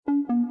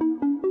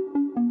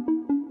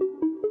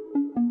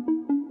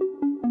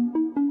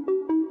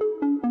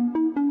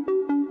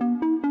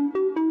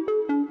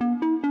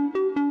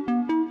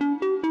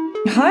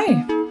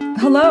Hi.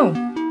 Hello.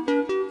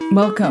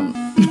 Welcome.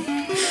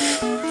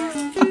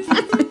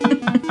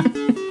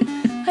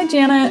 Hi,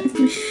 Janet.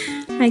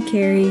 Hi,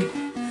 Carrie.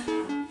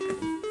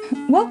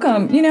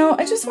 Welcome.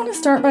 I just want to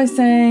start by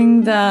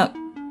saying that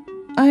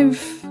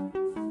I've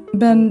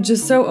been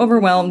just so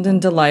overwhelmed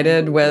and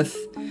delighted with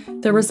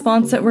the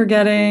response that we're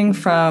getting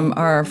from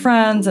our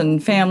friends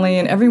and family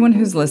and everyone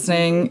who's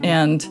listening.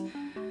 And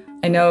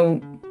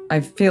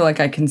I feel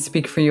like I can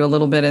speak for you a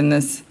little bit in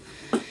this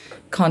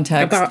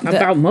context.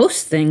 About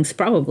most things,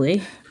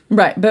 probably.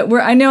 Right, but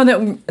I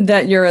know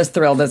that you're as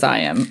thrilled as I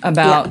am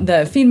about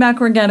the feedback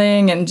we're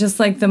getting and just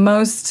like the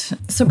most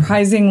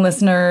surprising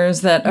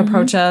listeners that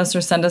approach us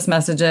or send us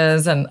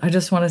messages. And I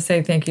just want to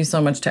say thank you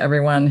so much to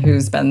everyone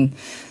who's been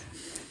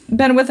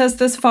with us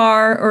this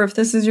far, or if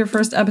this is your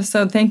first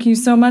episode, thank you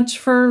so much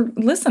for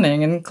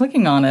listening and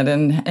clicking on it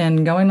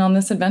and going on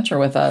this adventure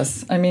with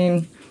us. I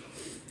mean,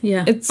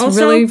 yeah, it's also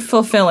really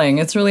fulfilling.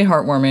 It's really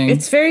heartwarming.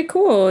 It's very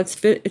cool.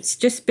 It's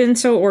just been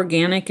so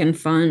organic and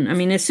fun. I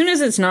mean, as soon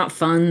as it's not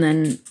fun,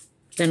 then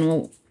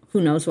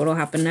who knows what'll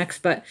happen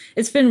next. But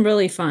it's been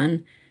really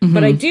fun. Mm-hmm.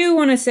 But I do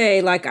want to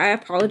say, I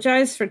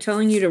apologize for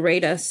telling you to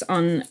rate us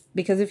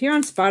because if you're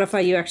on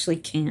Spotify, you actually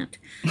can't.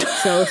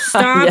 So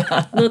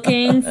stop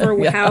looking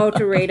for how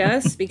to rate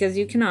us, because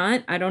you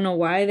cannot. I don't know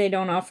why they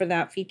don't offer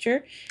that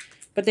feature,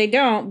 but they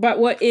don't. But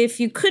what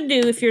if you could do,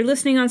 if you're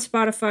listening on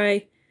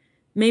Spotify,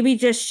 maybe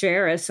just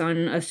share us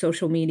on a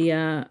social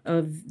media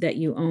that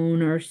you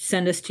own, or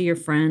send us to your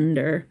friend,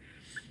 or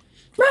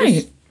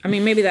right.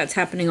 Maybe that's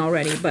happening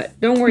already, but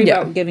don't worry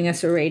about giving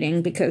us a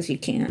rating because you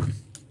can't.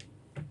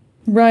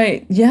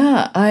 Right.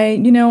 Yeah.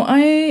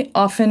 I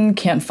often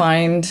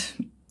can't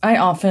I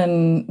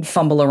often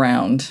fumble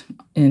around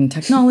in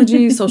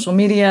technology, social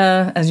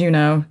media, as you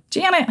know.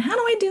 Janet, how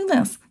do I do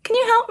this? Can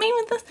you help me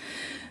with this?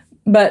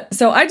 But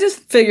so I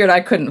just figured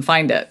I couldn't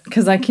find it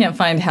because I can't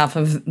find half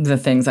of the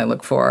things I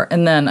look for.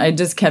 And then I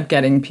just kept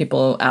getting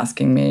people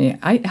asking me,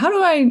 how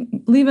do I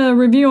leave a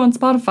review on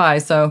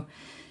Spotify? So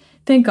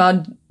thank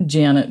God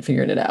Janet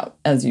figured it out,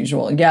 as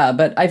usual. Yeah,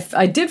 but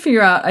I did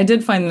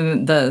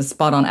find the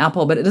spot on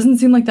Apple, but it doesn't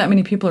seem like that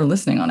many people are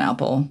listening on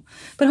Apple.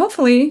 But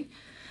hopefully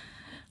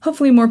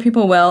more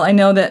people will. I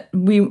know that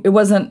it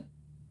wasn't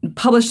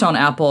published on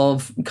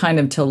Apple kind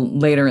of till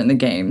later in the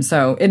game.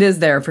 So it is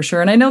there for sure.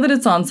 And I know that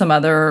it's on some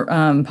other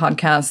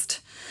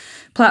podcast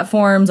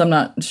platforms. I'm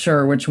not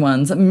sure which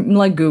ones,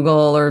 like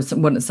Google or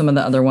some of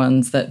the other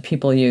ones that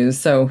people use.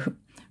 So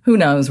who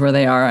knows where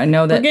they are. I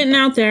know that...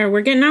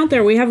 We're getting out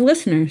there. We have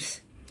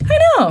listeners. I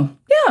know.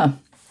 Yeah.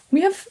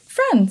 We have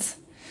friends.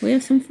 We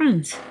have some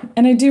friends.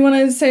 And I do want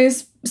to say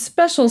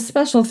special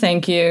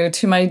thank you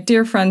to my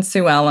dear friend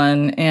Sue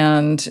Ellen,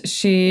 and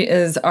she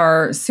is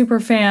our super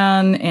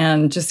fan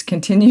and just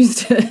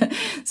continues to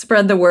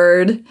spread the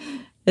word.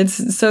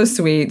 It's so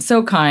sweet,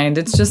 so kind.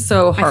 It's just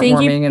so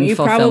heartwarming and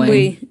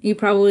fulfilling. You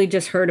probably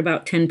just hurt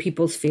about 10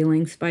 people's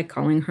feelings by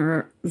calling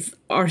her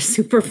our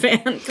super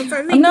fan.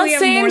 I'm not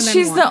saying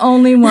she's the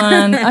only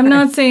one. I'm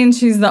not saying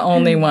she's the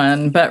only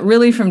one, but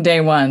really from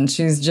day one,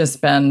 she's just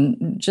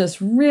been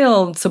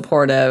real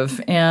supportive,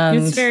 and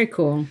it's very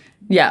cool.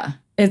 Yeah.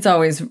 It's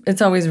always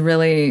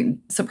really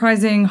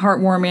surprising,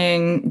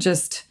 heartwarming,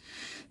 just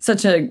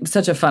such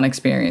a fun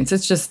experience.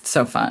 It's just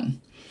so fun.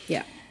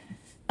 Yeah.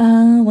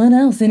 What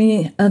else?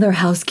 Any other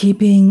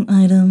housekeeping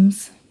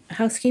items?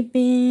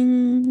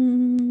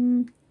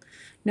 Housekeeping?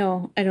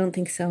 No, I don't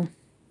think so.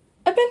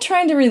 I've been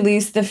trying to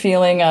release the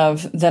feeling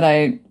of that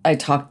I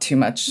talked too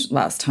much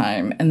last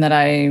time, and that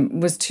I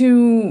was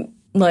too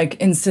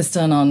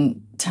insistent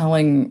on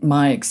telling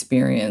my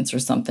experience or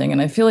something.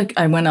 And I feel like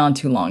I went on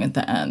too long at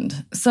the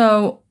end.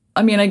 So,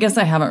 I guess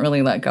I haven't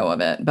really let go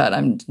of it, but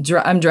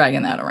I'm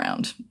dragging that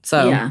around.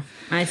 So yeah,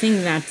 I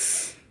think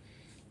that's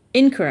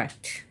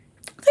incorrect.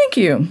 Thank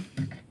you.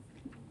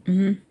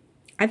 Mm-hmm.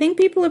 I think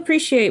people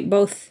appreciate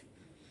both.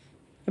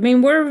 We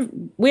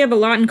have a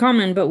lot in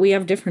common, but we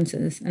have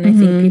differences. And I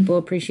think people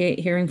appreciate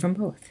hearing from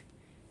both.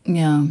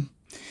 Yeah.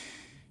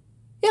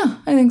 Yeah,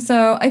 I think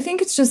so. I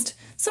think it's just...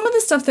 some of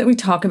the stuff that we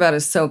talk about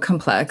is so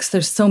complex.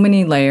 There's so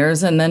many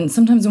layers. And then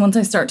sometimes once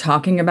I start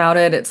talking about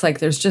it, it's like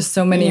there's just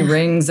so many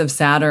rings of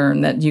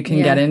Saturn that you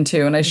can get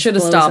into. And I should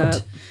have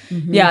stopped.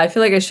 Mm-hmm. Yeah, I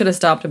feel like I should have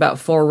stopped about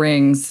 4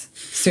 rings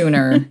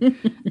sooner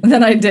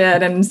than I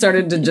did and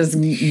started to just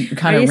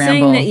kind of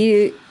ramble. Are you saying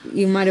that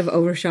you might have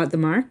overshot the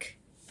mark?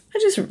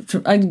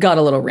 I got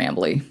a little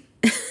rambly.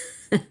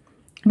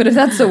 But if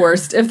that's the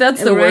worst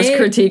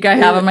critique I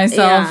have of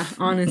myself.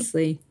 Yeah,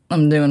 honestly.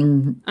 I'm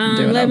doing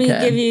let me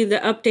give you the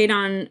update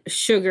on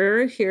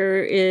sugar.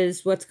 Here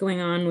is what's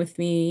going on with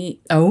me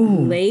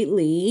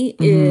lately.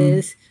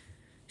 Is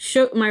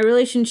my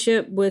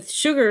relationship with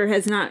sugar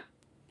has not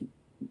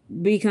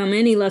become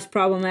any less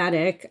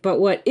problematic. But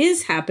what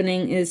is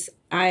happening is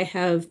I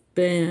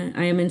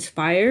am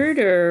inspired,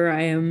 or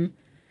I am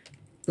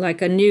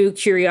like a new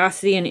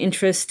curiosity and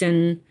interest,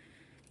 and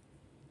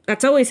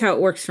that's always how it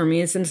works for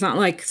me. It's not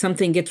like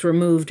something gets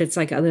removed. It's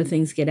like other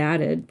things get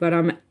added. But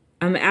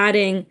I'm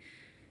adding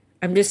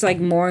I'm just like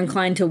more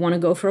inclined to want to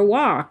go for a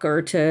walk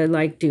or to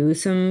like do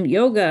some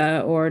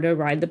yoga or to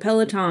ride the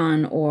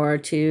Peloton or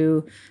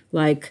to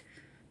like,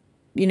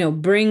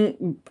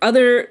 bring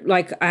other,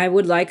 like I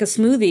would like a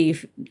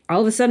smoothie.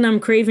 All of a sudden I'm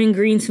craving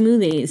green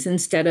smoothies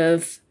instead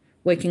of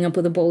waking up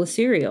with a bowl of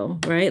cereal,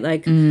 right?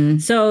 Like,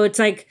 so it's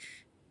like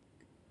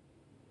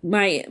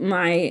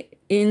my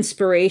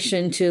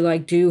inspiration to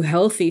like do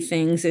healthy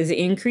things is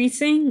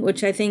increasing,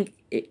 which I think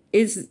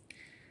is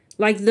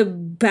like the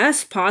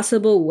best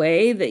possible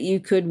way that you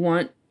could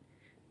want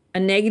a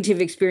negative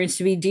experience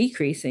to be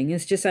decreasing.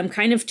 It's just I'm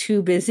kind of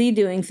too busy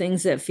doing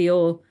things that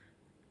feel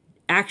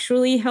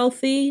actually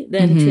healthy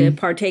than to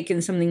partake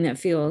in something that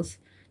feels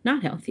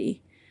not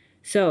healthy.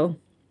 So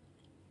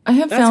I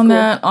have found cool.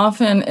 that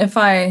often if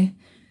I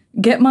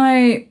get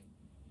my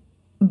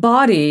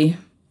body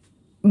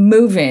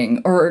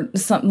moving or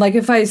some, like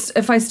if I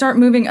start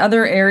moving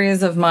other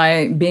areas of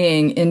my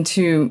being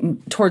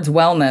towards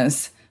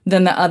wellness,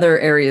 then the other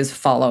areas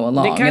follow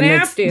along. They kind of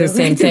have to. The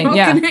same thing. All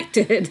Yeah.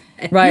 connected.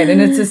 Right.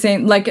 And it's the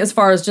same, like as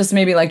far as just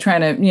maybe like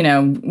trying to,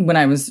 when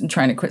I was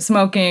trying to quit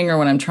smoking or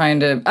when I'm trying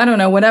to, I don't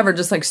know, whatever,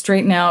 just like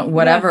straighten out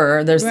whatever.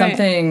 Yeah. There's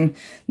something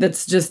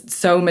that's just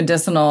so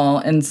medicinal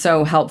and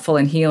so helpful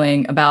and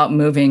healing about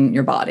moving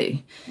your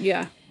body.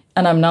 Yeah.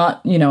 And I'm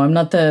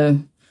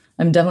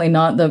definitely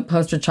not the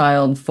poster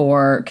child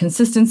for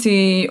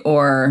consistency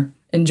or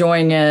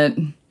enjoying it.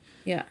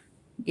 Yeah.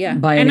 Yeah.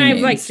 By and any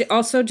I've means. like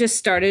also just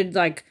started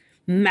like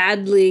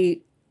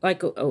madly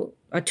like a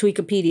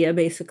Tweakopedia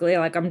basically.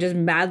 Like I'm just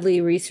madly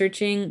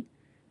researching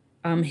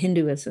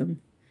Hinduism.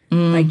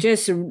 Like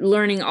just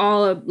learning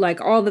all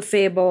the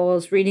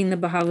fables, reading the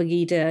Bhagavad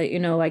Gita,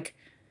 like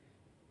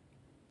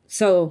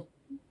so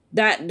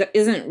that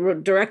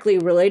isn't directly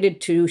related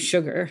to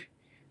sugar.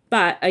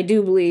 But I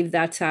do believe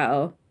that's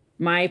how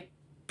my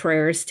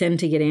prayers tend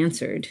to get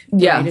answered.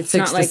 Yeah, right? It's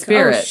fix not like the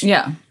spirit.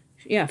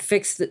 Yeah,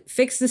 fix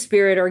the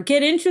spirit or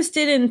get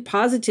interested in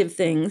positive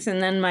things,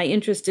 and then my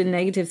interest in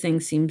negative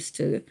things seems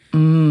to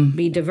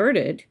be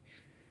diverted.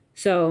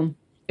 So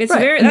it's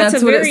that's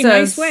a very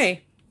nice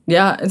way.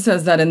 Yeah, it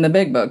says that in the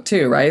big book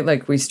too, right?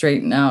 Like we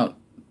straighten out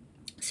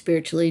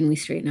spiritually and we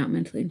straighten out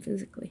mentally and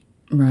physically.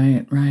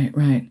 Right.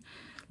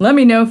 Let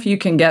me know if you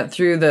can get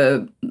through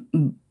the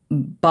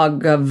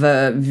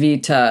Bhagavad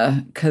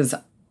Gita, because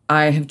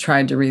I have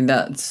tried to read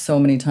that so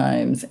many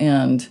times,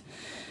 and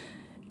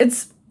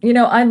it's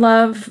I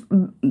love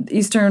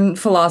Eastern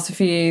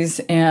philosophies,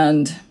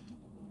 and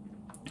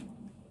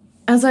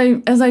as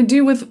I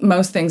do with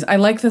most things, I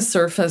like the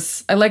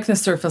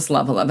surface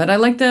level of it. I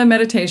like the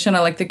meditation, I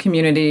like the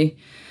community,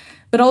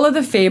 but all of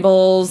the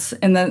fables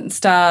and the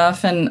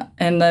stuff and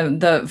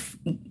the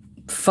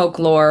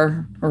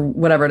folklore or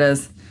whatever it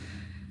is,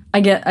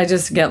 I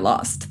just get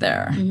lost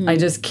there. Mm-hmm. I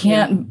just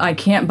can't I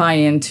can't buy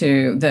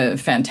into the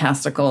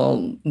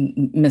fantastical,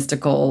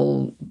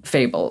 mystical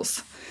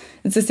fables.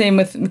 It's the same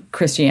with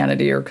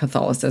Christianity or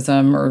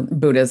Catholicism or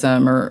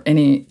Buddhism or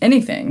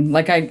anything.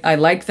 Like I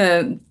like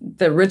the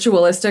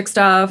ritualistic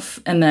stuff,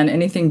 and then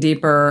anything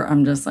deeper,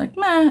 I'm just like,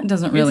 meh, it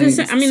doesn't really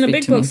speak to me. the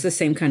big book's the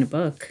same kind of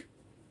book,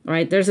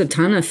 right? There's a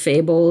ton of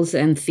fables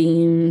and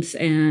themes,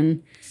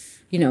 and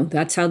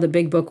that's how the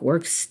big book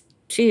works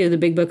too. The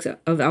big book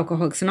of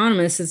Alcoholics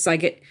Anonymous, it's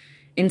like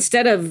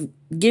instead of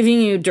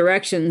giving you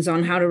directions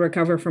on how to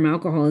recover from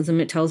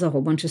alcoholism, it tells a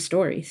whole bunch of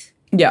stories.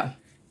 Yeah.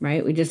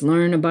 Right? We just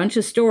learn a bunch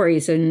of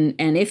stories. And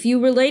if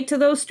you relate to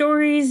those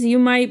stories, you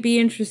might be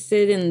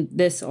interested in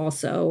this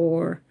also.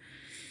 Or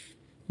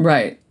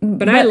right.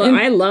 But I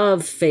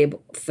love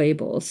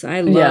fables.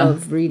 I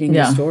love reading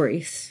the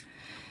stories.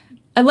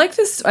 I like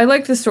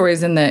the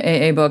stories in the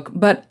AA book,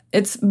 but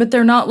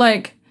they're not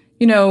like,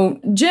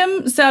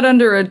 Jim sat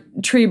under a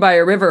tree by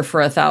a river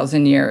for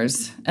 1,000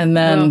 years. And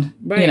then,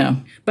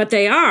 But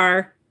they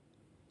are...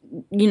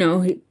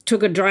 he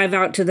took a drive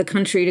out to the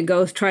country to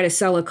go try to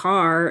sell a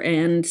car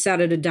and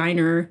sat at a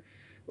diner,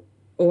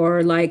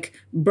 or like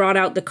brought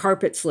out the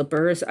carpet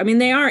slippers. I mean,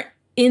 they are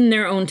in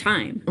their own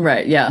time.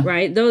 Right. Yeah.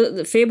 Right.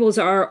 The fables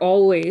are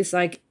always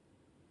like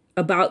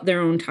about their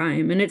own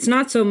time. And it's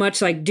not so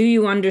much like, do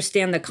you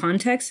understand the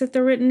context that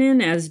they're written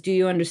in, as do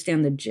you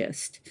understand the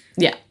gist?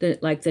 Yeah.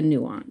 The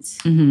nuance.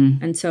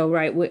 Mm-hmm. And so,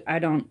 I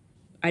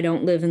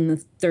don't live in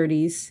the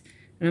 30s.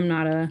 And I'm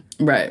not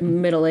a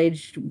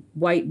middle-aged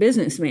white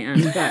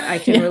businessman, but I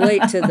can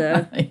relate to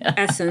the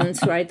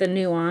essence, right? The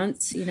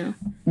nuance,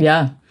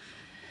 Yeah.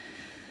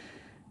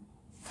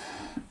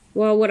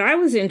 Well, what I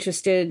was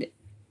interested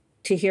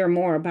to hear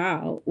more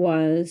about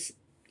was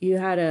you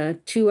had a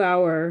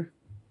 2-hour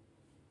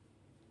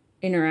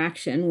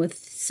interaction with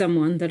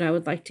someone that I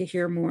would like to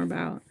hear more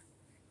about.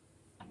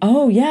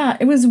 Oh, yeah.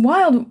 It was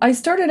wild. I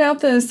started out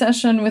the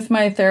session with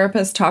my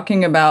therapist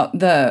talking about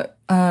the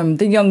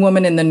young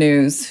woman in the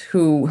news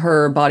who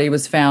her body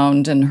was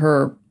found, and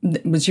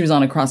she was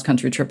on a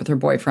cross-country trip with her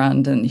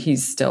boyfriend, and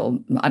he's still,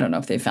 I don't know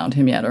if they found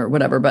him yet or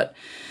whatever, but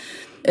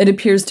it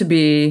appears to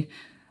be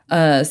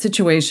a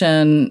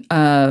situation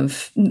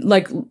of,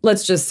 like,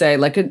 let's just say,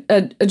 like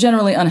a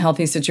generally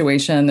unhealthy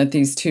situation that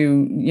these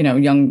two,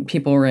 young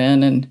people were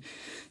in and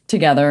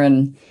together,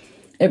 and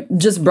it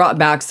just brought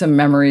back some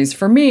memories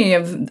for me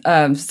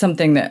of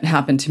something that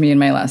happened to me in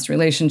my last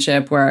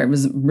relationship, where I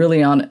was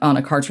really on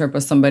a car trip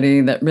with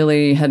somebody that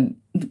really had,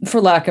 for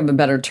lack of a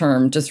better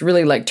term, just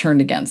really like turned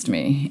against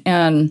me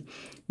and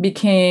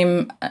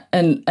became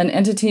an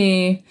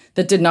entity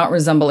that did not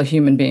resemble a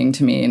human being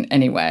to me in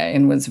any way,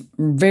 and was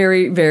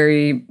very,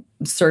 very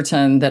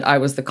certain that I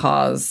was the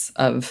cause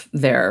of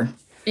their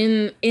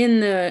in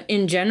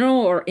general,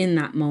 or in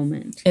that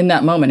moment? In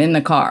that moment, in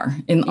the car,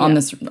 on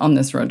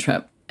this road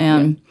trip.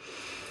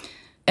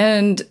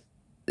 And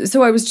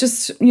so I was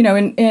just,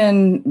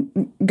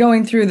 in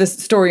going through this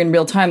story in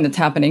real time that's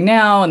happening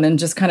now, and then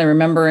just kind of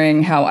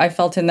remembering how I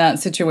felt in that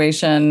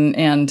situation.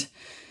 And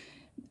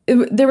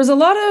there was a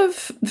lot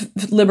of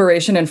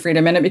liberation and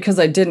freedom in it, because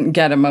I didn't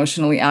get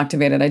emotionally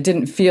activated. I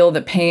didn't feel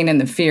the pain and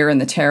the fear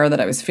and the terror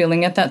that I was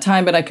feeling at that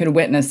time, but I could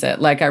witness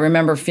it. Like, I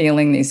remember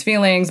feeling these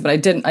feelings, but I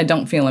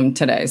don't feel them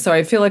today. So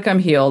I feel like I'm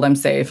healed. I'm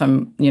safe.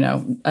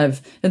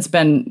 It's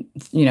been,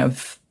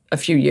 a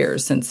few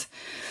years since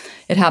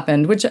it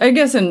happened, which I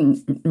guess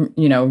in,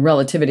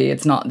 relativity,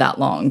 it's not that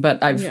long,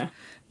 but I've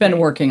been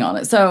working on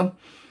it. So,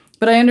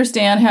 but I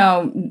understand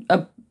how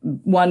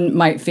one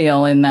might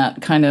feel in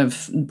that kind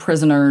of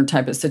prisoner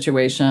type of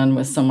situation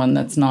with someone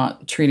that's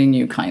not treating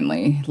you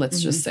kindly.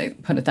 Let's just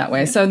put it that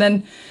way. So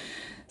then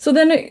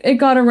it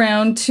got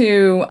around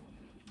to,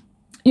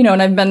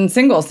 and I've been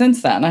single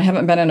since then. I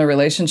haven't been in a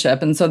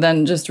relationship. And so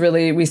then just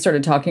really, we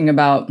started talking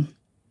about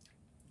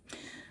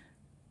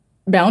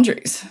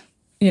boundaries,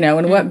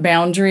 and what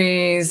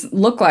boundaries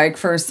look like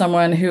for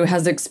someone who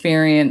has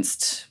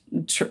experienced,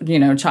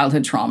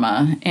 childhood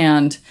trauma.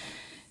 And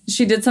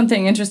she did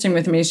something interesting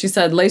with me. She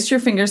said, lace your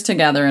fingers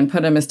together and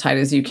put them as tight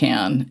as you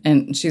can.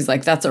 And she's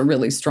like, that's a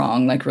really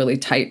strong, like really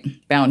tight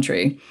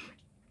boundary.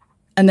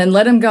 And then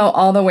let them go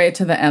all the way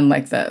to the end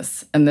like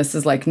this. And this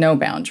is like no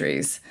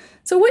boundaries.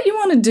 So what you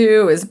want to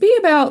do is be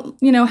about,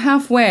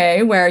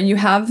 halfway where you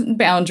have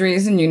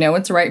boundaries and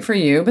what's right for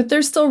you, but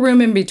there's still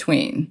room in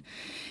between.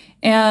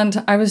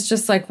 And I was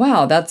just like,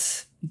 wow,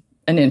 that's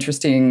an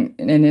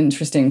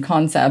interesting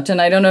concept. And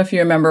I don't know if you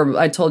remember,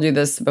 I told you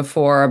this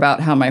before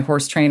about how my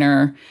horse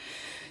trainer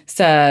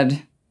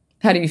said,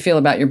 how do you feel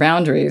about your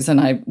boundaries?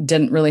 And I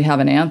didn't really have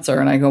an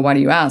answer. And I go, why do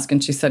you ask?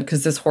 And she said,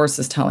 because this horse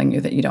is telling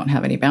you that you don't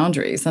have any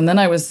boundaries. And then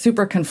I was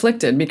super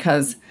conflicted,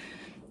 because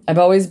I've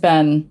always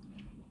been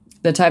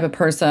the type of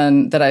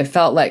person that I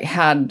felt like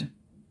had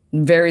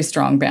very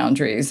strong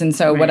boundaries. And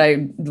so what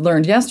I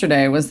learned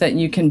yesterday was that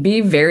you can be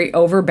very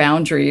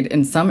over-boundaried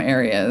in some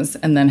areas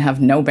and then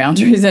have no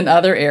boundaries in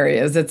other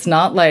areas. It's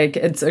not like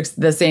it's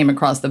the same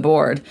across the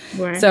board.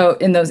 Right. So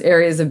in those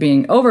areas of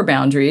being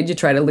over-boundaried, you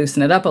try to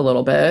loosen it up a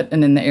little bit.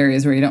 And in the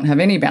areas where you don't have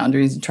any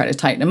boundaries, you try to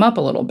tighten them up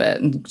a little bit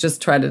and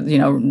just try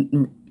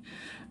to,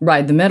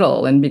 ride the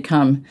middle and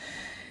become.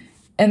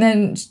 And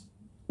then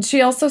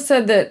she also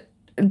said that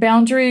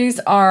boundaries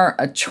are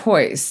a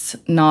choice,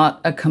 not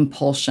a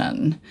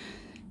compulsion.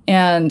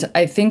 And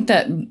I think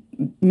that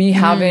me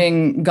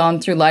having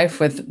gone through life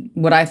with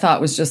what I thought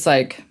was just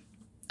like,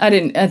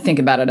 I think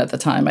about it at the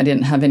time. I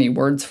didn't have any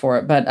words for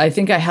it, but I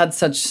think I had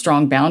such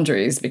strong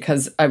boundaries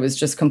because I was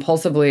just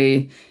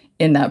compulsively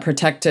in that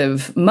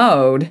protective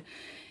mode.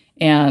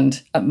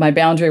 And my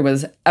boundary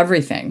was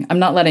everything. I'm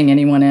not letting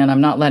anyone in.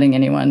 I'm not letting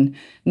anyone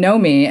know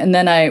me. And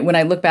then when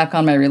I look back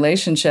on my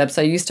relationships,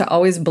 I used to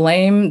always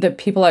blame the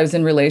people I was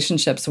in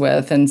relationships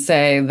with and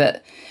say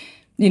that,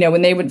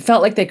 when they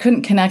felt like they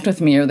couldn't connect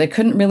with me, or they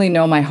couldn't really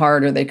know my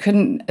heart, or they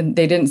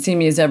didn't see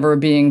me as ever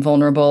being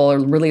vulnerable or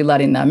really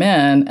letting them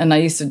in. And I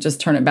used to just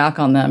turn it back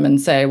on them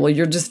and say, well,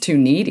 you're just too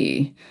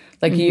needy.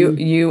 Like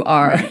you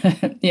are,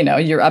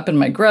 you're up in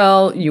my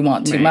grill. You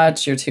want too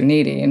much. You're too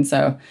needy. And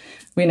so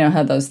we know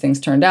how those things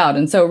turned out.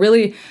 And so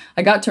really,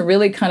 I got to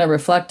really kind of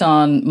reflect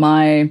on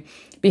my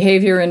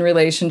behavior in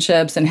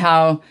relationships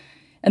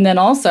and then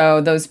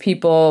also those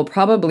people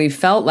probably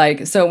felt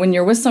like, so when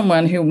you're with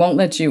someone who won't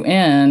let you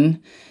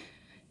in,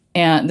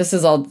 and this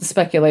is all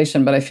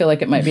speculation, but I feel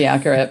like it might be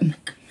accurate.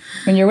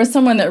 When you're with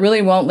someone that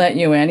really won't let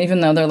you in,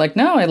 even though they're like,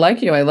 no, I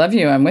like you, I love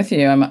you, I'm with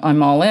you,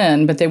 I'm all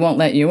in, but they won't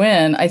let you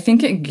in, I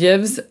think it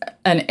gives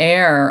an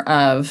air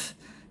of,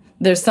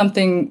 there's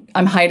something,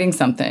 I'm hiding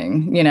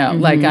something,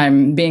 like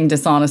I'm being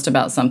dishonest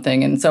about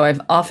something. And so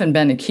I've often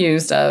been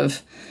accused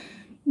of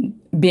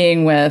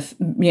being with,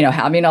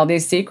 having all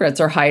these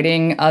secrets or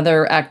hiding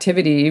other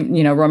activity,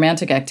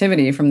 romantic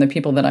activity from the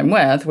people that I'm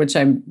with, which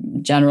I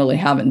generally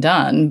haven't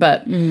done.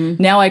 But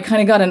now I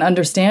kind of got an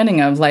understanding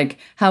of like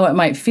how it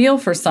might feel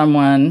for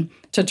someone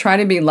to try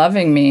to be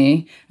loving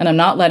me and I'm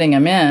not letting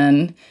them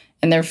in.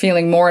 And they're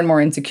feeling more and more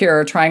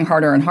insecure, trying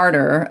harder and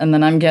harder. And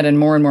then I'm getting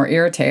more and more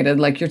irritated.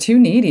 Like, you're too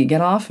needy.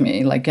 Get off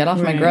me. Like, get off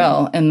my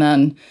grill. And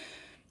then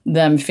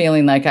them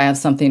feeling like I have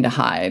something to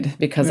hide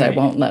because I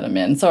won't let them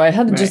in. So I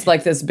had just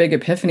like this big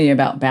epiphany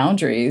about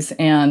boundaries,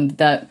 and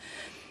that,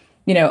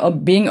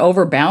 being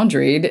over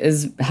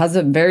boundaried has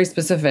a very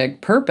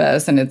specific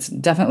purpose. And it's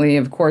definitely,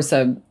 of course,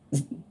 a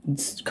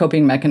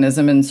coping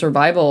mechanism and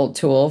survival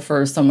tool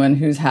for someone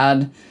who's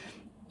had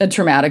a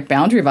traumatic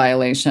boundary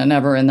violation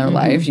ever in their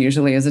life,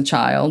 usually as a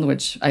child,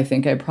 which I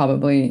think I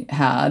probably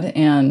had.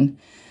 And,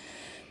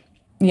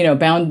 you know,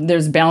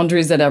 there's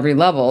boundaries at every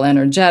level: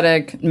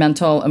 energetic,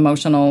 mental,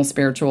 emotional,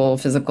 spiritual,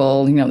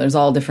 physical. You know, there's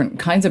all different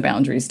kinds of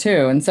boundaries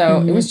too. And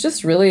so it was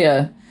just really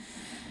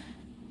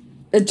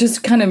it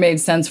just kind of made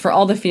sense for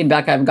all the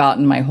feedback I've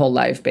gotten my whole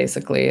life,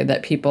 basically,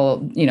 that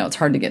people, you know, it's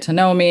hard to get to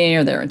know me,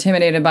 or they're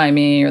intimidated by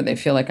me, or they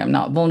feel like I'm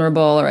not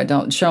vulnerable, or I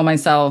don't show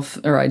myself,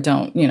 or I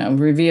don't, you know,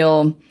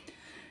 reveal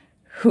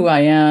who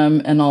I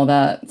am and all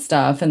that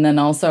stuff. And then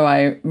also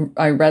I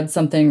read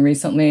something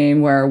recently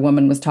where a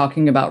woman was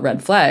talking about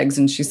red flags,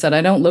 and she said,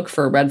 I don't look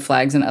for red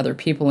flags in other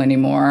people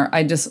anymore.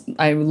 I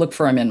look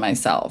for them in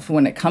myself.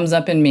 When it comes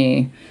up in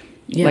me,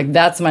 like,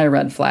 that's my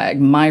red flag,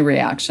 my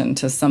reaction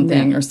to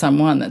something or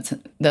someone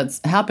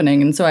that's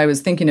happening. And so I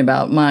was thinking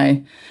about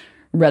my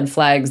red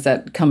flags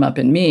that come up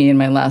in me in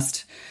my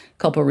last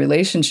couple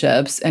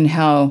relationships, and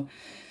how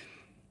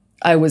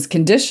I was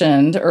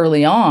conditioned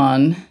early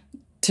on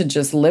to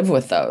just live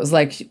with those.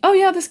 Like, oh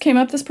yeah, this came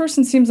up. This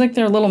person seems like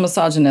they're a little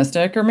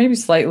misogynistic, or maybe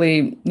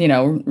slightly, you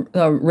know,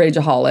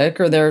 rageaholic,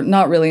 or they're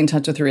not really in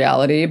touch with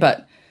reality,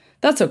 but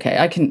that's okay.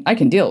 I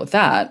can deal with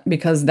that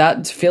because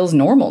that feels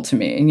normal to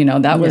me. You know,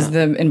 that was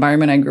the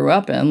environment I grew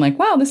up in. Like,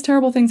 wow, this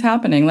terrible thing's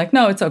happening. Like,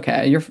 no, it's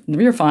okay.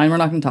 You're fine. We're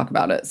not going to talk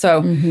about it.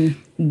 So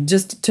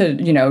just to,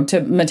 you know,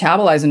 to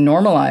metabolize and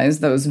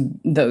normalize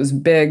those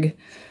big,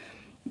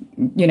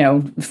 you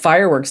know,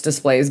 fireworks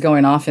displays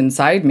going off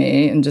inside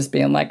me, and just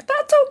being like,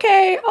 that's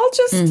okay. I'll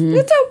just,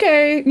 it's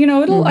okay. You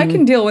know, I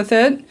can deal with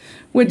it,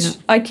 which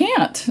I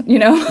can't, you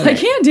know, I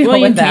can't deal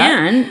with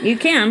that. You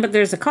can, but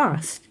there's a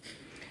cost.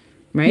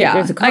 Right? Yeah,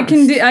 there's a cost.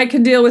 I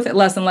could deal with it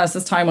less and less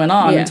as time went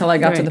on, until I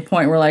got to the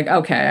point where, like,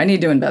 okay, I need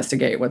to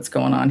investigate what's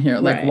going on here.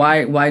 Like,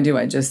 why do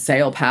I just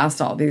sail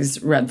past all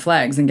these red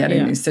flags and get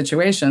in these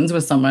situations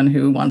with someone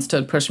who wants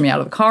to push me out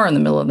of the car in the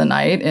middle of the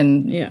night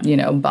in, you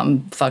know,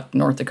 bumfuck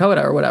North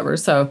Dakota or whatever.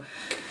 So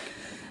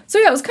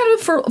yeah, it was kind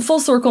of a full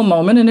circle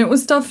moment, and it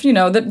was stuff, you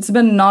know, that's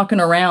been knocking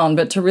around,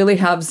 but to really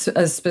have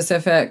a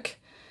specific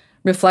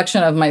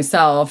reflection of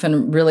myself,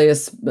 and really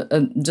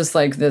just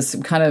like this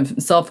kind of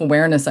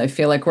self-awareness, I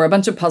feel like, where a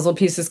bunch of puzzle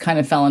pieces kind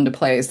of fell into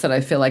place that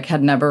I feel like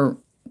had never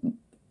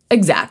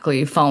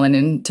exactly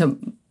fallen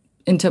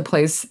into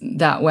place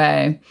that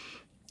way.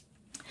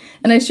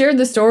 And I shared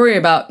the story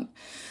about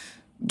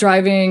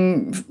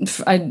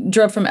I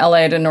drove from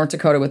LA to North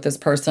Dakota with this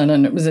person,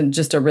 and it was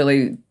just a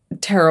really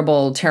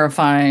terrible,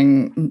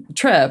 terrifying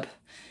trip.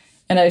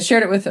 And I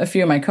shared it with a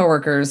few of my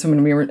coworkers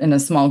when we were in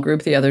a small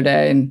group the other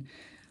day, and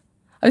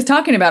I was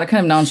talking about it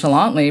kind of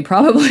nonchalantly,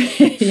 probably,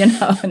 you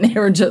know, and they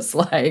were just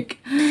like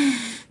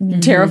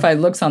terrified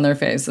looks on their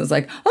faces,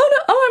 like, oh,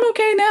 no, I'm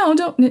okay now.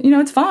 Don't, you know,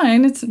 it's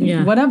fine. It's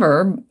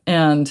whatever.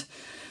 And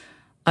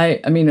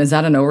I mean, is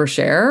that an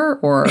overshare?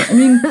 Or, I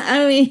mean,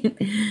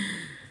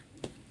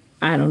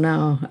 I don't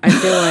know. I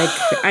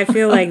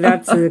feel like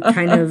that's a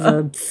kind of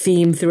a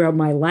theme throughout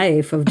my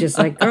life of just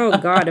like, oh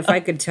God, if I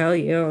could tell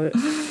you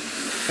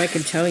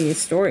a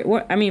story.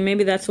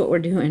 Maybe that's what we're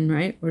doing,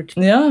 right? We're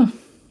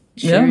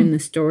sharing the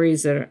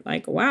stories that are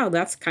like, wow,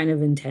 that's kind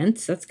of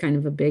intense. That's kind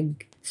of a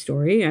big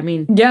story. I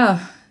mean,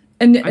 yeah.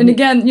 And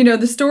again, you know,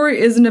 the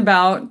story isn't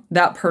about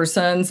that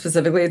person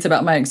specifically. It's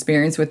about my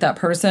experience with that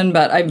person.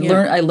 But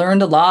I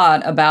learned a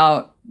lot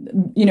about,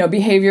 you know,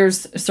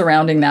 behaviors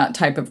surrounding that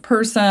type of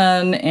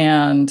person,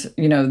 and,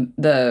 you know,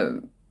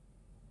 the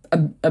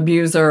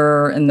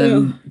abuser and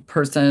the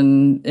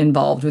person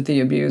involved with the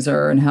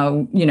abuser, and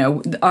how, you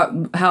know,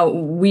 how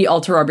we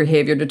alter our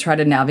behavior to try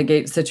to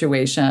navigate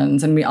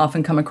situations. And we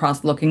often come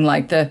across looking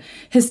like the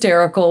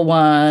hysterical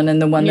one, and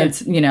the one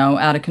that's, you know,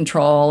 out of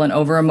control and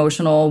over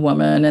emotional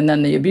woman. And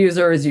then the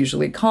abuser is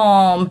usually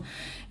calm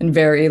and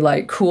very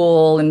like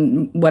cool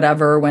and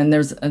whatever when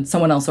there's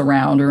someone else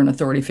around, or an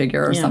authority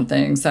figure or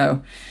something.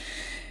 So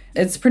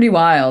it's pretty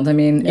wild. I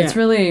mean, it's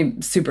really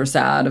super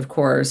sad, of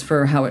course,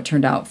 for how it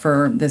turned out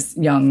for this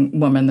young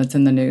woman that's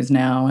in the news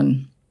now.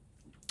 And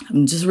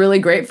I'm just really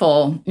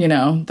grateful, you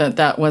know,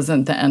 that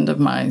wasn't the end of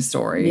my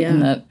story,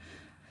 and that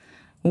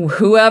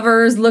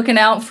whoever's looking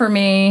out for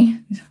me,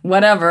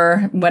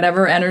 whatever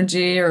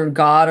energy or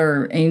God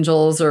or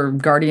angels or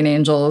guardian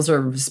angels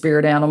or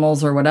spirit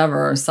animals or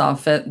whatever, saw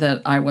fit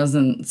that that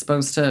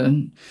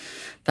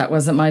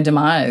wasn't my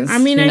demise. I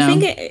mean, I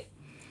think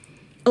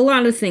a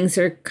lot of things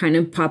are kind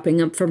of popping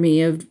up for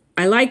me.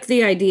 I like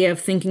the idea of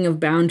thinking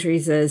of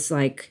boundaries as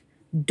like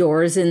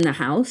doors in the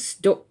house,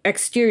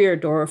 exterior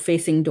door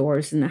facing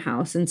doors in the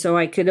house. And so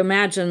I could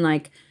imagine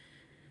like,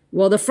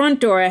 well, the front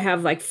door I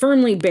have like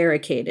firmly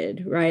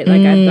barricaded, right?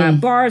 Like I've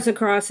got bars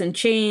across and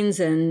chains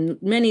and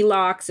many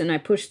locks, and I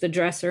push the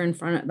dresser in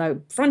front of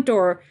the front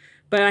door,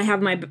 but I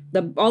have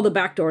all the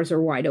back doors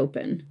are wide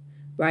open.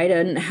 Right.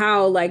 And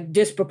how like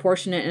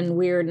disproportionate and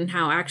weird, and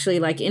how actually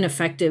like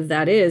ineffective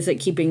that is at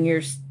keeping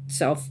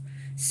yourself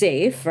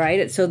safe.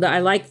 Right. So I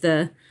like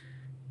the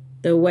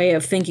way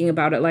of thinking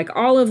about it. Like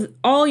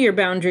all your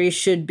boundaries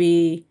should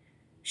be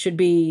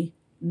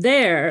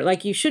there.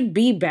 Like, you should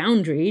be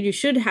boundaried. You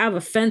should have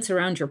a fence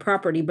around your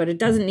property, but it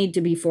doesn't need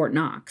to be Fort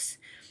Knox.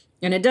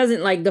 And it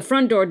doesn't, like, the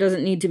front door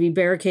doesn't need to be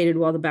barricaded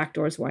while the back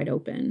door is wide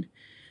open.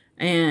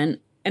 And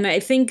I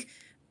think,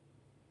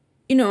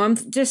 you know, I'm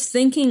just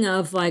thinking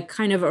of, like,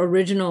 kind of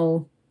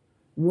original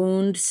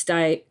wound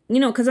style, you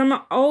know, because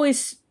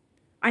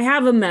I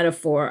have a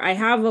metaphor. I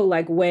have a,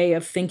 like, way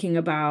of thinking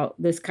about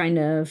this kind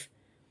of,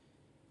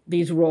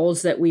 these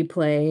roles that we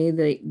play,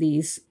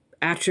 these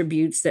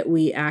attributes that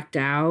we act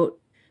out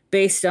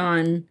based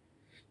on,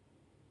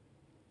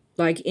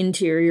 like,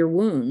 interior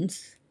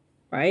wounds.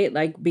 Right?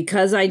 Like,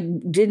 because I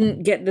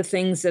didn't get the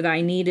things that I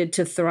needed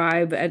to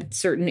thrive at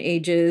certain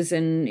ages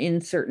and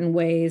in certain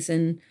ways,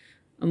 and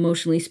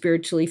emotionally,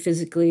 spiritually,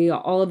 physically,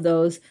 all of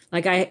those,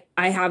 like, I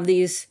have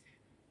these,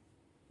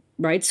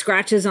 right,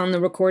 scratches on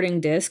the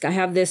recording disc. I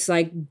have this,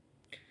 like,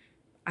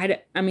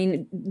 I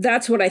mean,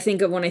 that's what I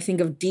think of when I think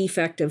of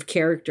defect of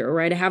character,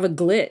 right? I have a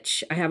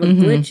glitch. I have a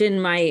glitch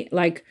in my,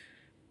 like,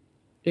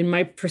 in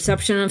my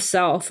perception of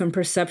self and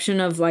perception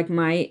of, like,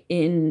 my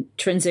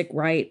intrinsic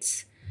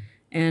rights.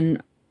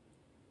 And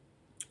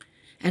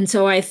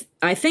so I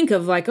think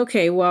of, like,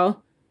 okay,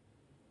 well,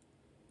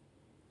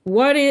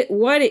 what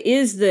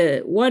is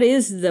the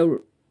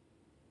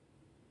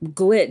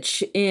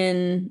glitch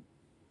in,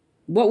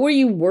 what were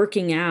you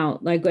working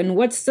out? Like, and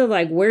what's the,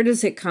 like, where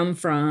does it come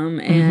from?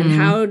 And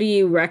how do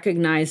you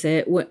recognize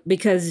it?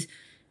 Because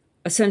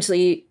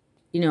essentially,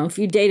 you know, if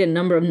you date a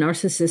number of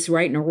narcissists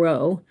right in a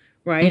row,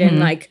 right? And,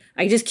 like,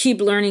 I just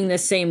keep learning the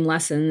same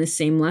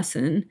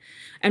lesson.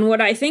 And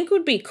what I think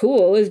would be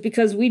cool is,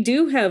 because we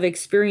do have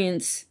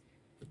experience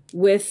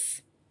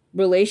with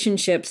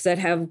relationships that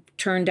have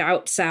turned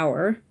out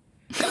sour,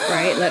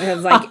 right? That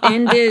have, like,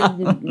 ended.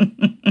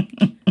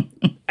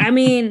 I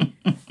mean,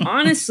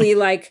 honestly,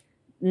 like,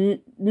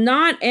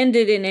 not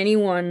ended in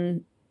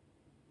anyone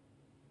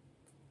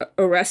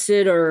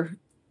arrested or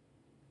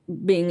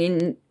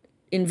being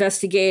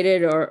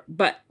investigated, or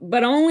but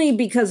only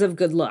because of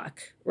good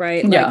luck,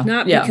 right? Like,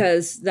 not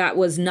because that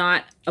was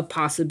not a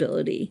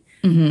possibility.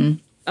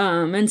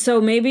 And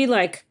so maybe,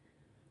 like,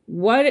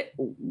 what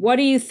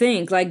do you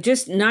think? Like,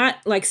 just not,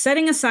 like,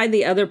 setting aside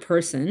the other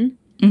person,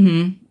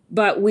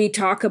 but we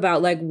talk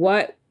about, like,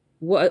 what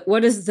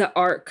is the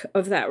arc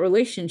of that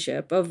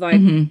relationship, of,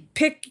 like,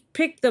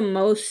 pick the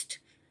most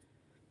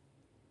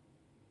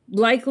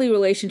likely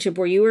relationship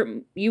where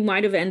you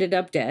might have ended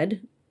up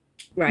dead,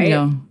 right?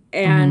 Yeah.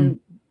 And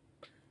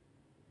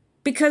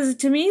because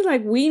to me,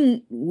 like,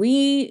 we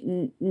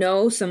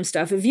know some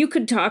stuff. If you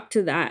could talk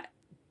to that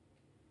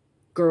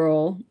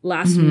girl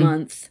last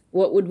month,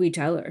 what would we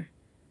tell her?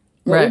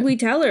 What would we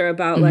tell her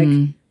about, like,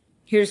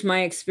 here's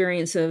my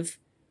experience of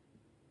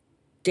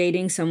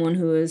dating someone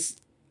who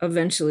is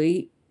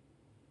eventually,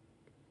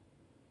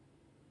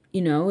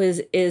 you know, is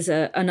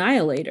a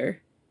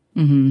annihilator,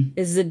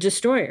 is a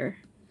destroyer.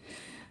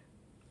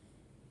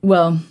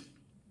 Well,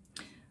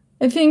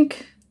 I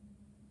think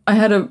I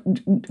had a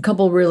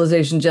couple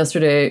realizations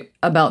yesterday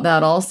about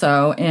that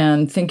also,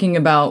 and thinking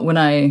about when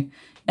I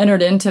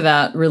entered into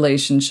that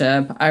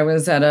relationship, I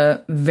was at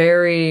a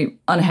very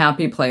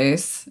unhappy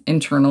place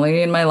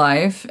internally in my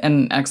life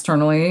and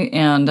externally,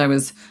 and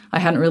I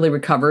hadn't really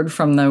recovered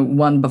from the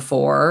one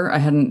before. I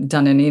hadn't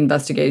done any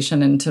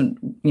investigation into,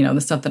 you know,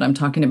 the stuff that I'm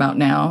talking about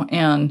now,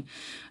 and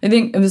I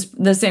think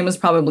the same was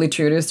probably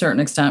true to a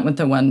certain extent with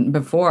the one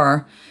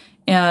before,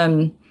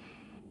 and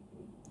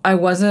I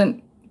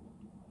wasn't,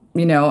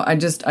 you know,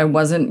 I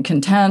wasn't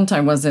content. I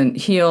wasn't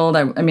healed.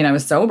 I mean, I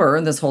was sober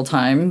this whole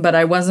time, but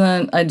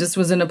I just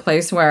was in a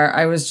place where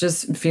I was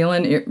just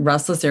feeling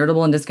restless,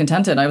 irritable, and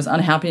discontented. I was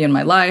unhappy in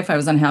my life. I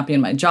was unhappy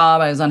in my job.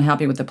 I was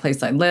unhappy with the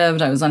place I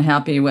lived. I was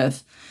unhappy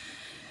with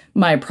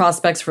my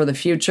prospects for the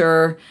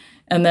future.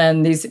 And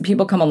then these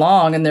people come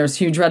along and there's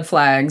huge red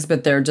flags,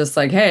 but they're just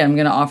like, hey, I'm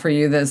going to offer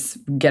you this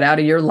get out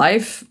of your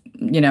life,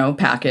 you know,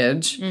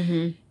 package.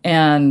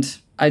 And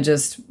I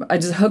just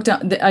hooked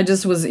on. I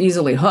just was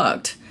easily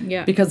hooked,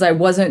 because I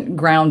wasn't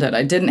grounded.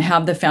 I didn't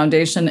have the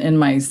foundation in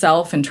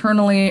myself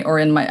internally, or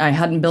I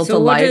hadn't built a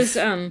life.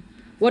 So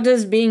what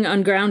does being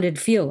ungrounded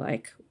feel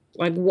like?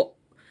 Like,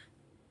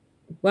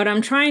 what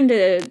I'm trying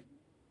to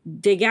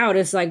dig out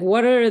is, like,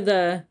 what is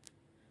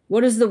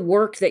the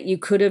work that you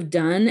could have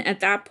done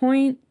at that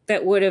point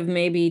that would have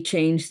maybe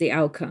changed the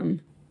outcome?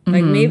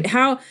 Like, maybe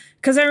how?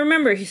 Because I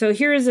remember. So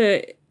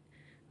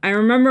I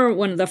remember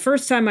when the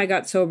first time I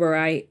got sober,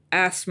 I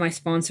asked my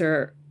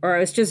sponsor, or I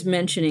was just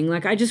mentioning,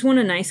 like, I just want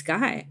a nice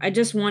guy. I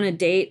just want to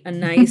date a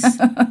nice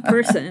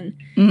person.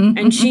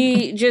 And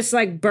she just,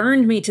 like,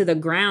 burned me to the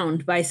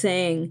ground by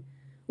saying,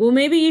 well,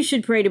 maybe you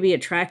should pray to be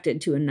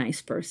attracted to a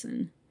nice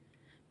person,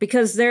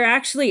 because they're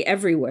actually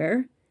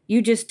everywhere.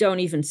 You just don't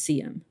even see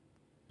them.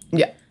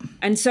 Yeah.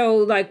 And so,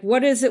 like,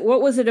 what is it?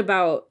 What was it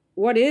about?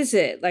 What is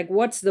it? Like,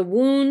 what's the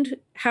wound?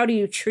 How do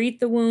you treat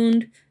the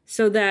wound?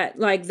 So that,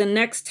 like, the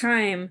next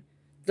time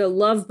the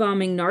love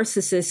bombing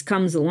narcissist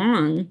comes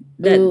along,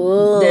 that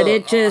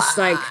it just,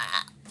 like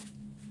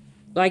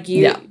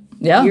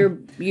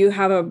you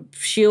have a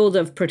shield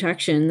of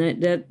protection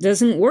that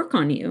doesn't work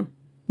on you.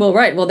 Well,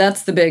 right. Well,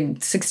 that's the big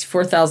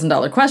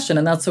 $64,000 question.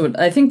 And that's what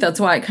I think that's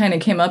why it kind of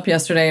came up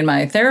yesterday in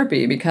my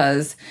therapy,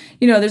 because,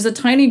 there's a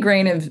tiny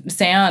grain of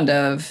sand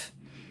of,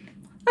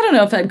 I don't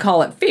know if I'd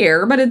call it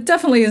fear, but it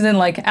definitely is in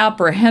like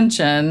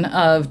apprehension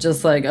of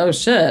just like, oh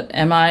shit,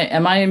 am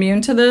I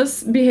immune to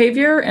this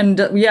behavior? And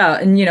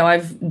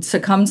I've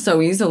succumbed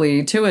so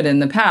easily to it in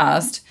the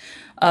past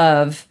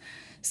of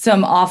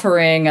some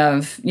offering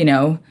of,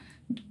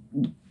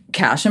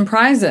 cash and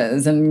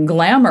prizes and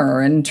glamour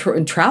and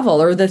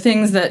travel, or the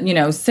things that,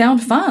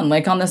 sound fun.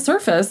 Like on the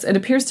surface, it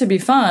appears to be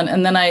fun.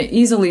 And then I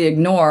easily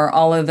ignore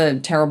all of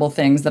the terrible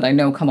things that I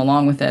know come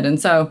along with it. And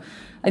so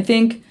I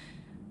think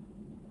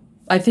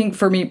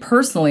for me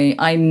personally,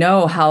 I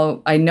know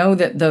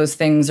that those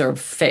things are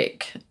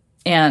fake.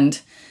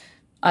 And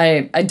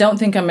I don't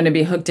think I'm going to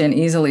be hooked in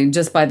easily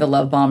just by the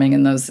love bombing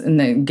and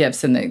the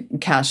gifts and the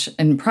cash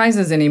and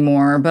prizes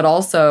anymore. But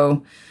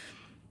also,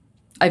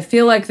 I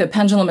feel like the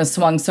pendulum has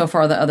swung so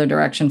far the other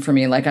direction for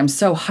me. Like I'm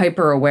so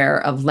hyper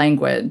aware of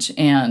language,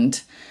 and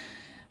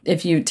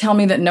if you tell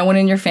me that no one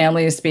in your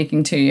family is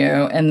speaking to you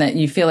and that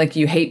you feel like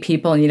you hate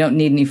people and you don't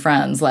need any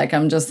friends, like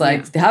I'm just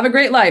like, have a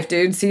great life,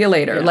 dude. See you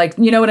later. Yeah. Like,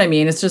 you know what I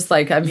mean? It's just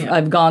like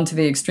I've gone to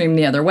the extreme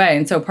the other way.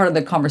 And so part of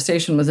the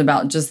conversation was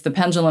about just the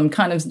pendulum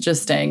kind of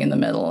just staying in the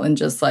middle and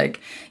just like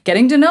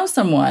getting to know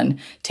someone,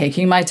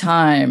 taking my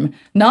time,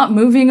 not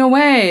moving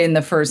away in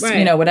the first,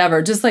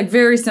 whatever, just like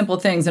very simple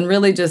things. And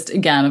really just,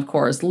 again, of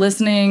course,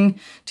 listening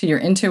to your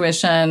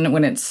intuition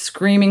when it's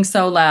screaming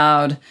so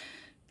loud.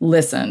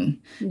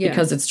 Listen,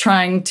 because it's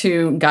trying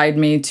to guide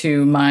me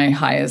to my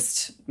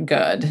highest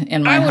good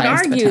and my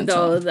highest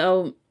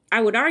potential.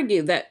 I would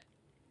argue that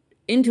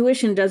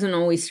intuition doesn't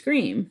always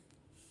scream,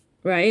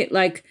 right?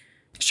 Like,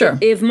 sure.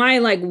 If my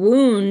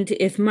wound,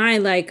 if my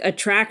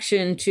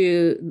attraction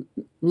to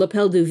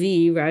L'Appel du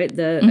Vide, right,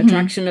 the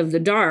attraction of the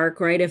dark,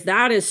 right, if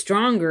that is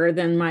stronger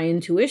than my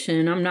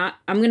intuition,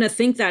 I'm going to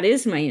think that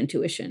is my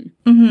intuition.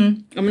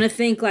 I'm going to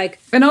think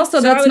and also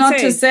so that's not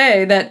to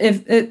say that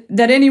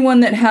that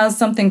anyone that has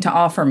something to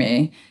offer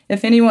me,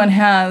 if anyone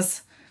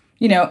has,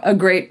 a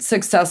great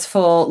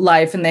successful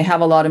life and they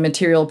have a lot of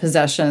material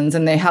possessions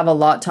and they have a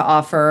lot to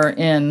offer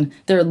in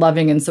they're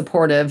loving and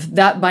supportive,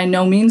 that by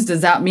no means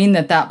does that mean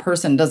that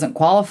person doesn't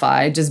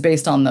qualify just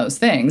based on those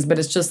things. But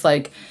it's just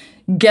like,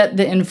 get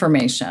the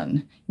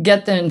information,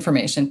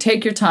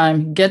 take your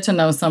time, get to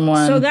know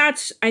someone. So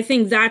I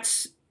think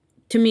that's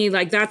to me,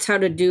 that's how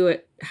to do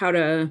it,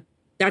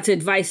 that's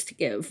advice to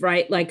give,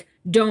 right? Like,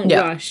 don't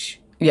rush.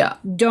 Yeah.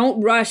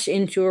 Don't rush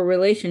into a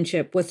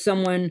relationship with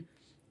someone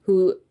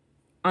who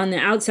on the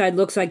outside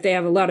looks like they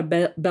have a lot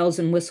of bells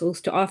and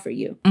whistles to offer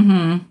you.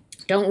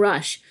 Don't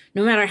rush.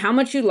 No matter how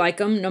much you like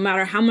them, no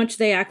matter how much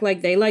they act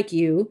like they like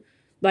you,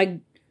 like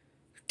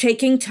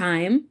taking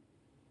time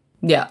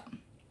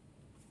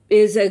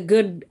is a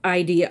good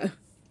idea.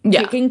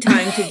 Yeah. Taking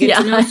time to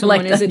get to know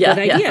someone is a good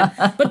idea.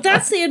 But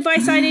that's the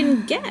advice I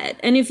didn't get.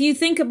 And if you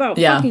think about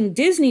fucking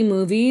Disney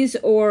movies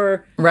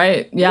or...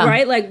 Right, yeah.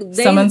 Right? Like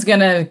someone's going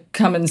to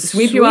come and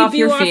sweep you off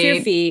your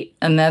feet.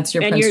 And that's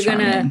your Prince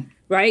Charming.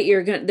 Right?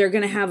 They're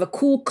going to have a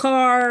cool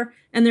car,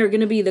 and they're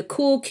going to be the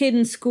cool kid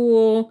in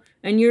school,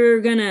 and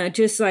you're going to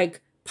just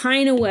like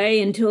pine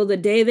away until the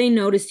day they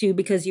noticed you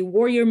because you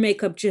wore your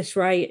makeup just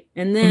right.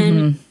 And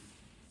then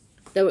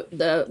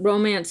the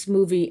romance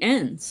movie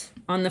ends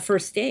on the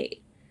first date.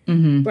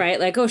 Right?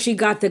 Like, oh, she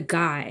got the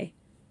guy.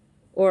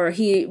 Or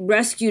he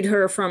rescued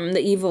her from the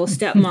evil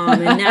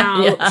stepmom, and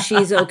now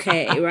she's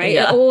okay, right?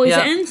 It always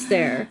ends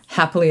there.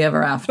 Happily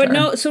ever after.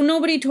 But so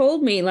nobody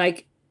told me,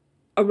 like,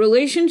 a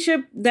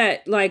relationship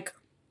that, like,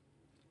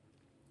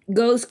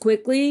 goes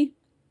quickly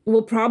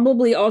will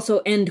probably also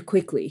end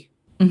quickly.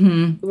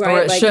 Right?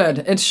 Or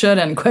it should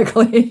end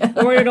quickly.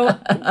 Or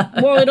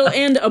it'll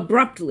end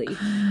abruptly.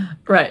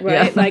 Right.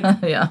 Right? Like,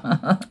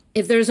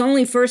 if there's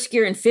only first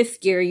gear and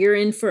fifth gear, you're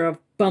in for a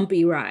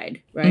bumpy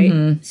ride,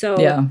 right? So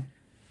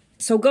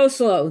go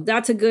slow.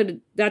 That's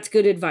good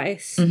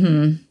advice.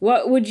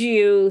 What would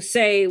you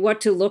say what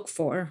to look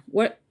for?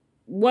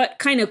 What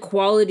kind of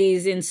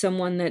qualities in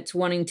someone that's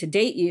wanting to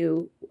date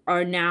you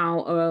are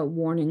now a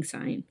warning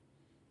sign?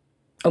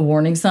 A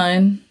warning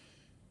sign?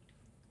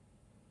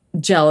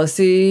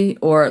 Jealousy,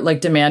 or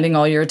like demanding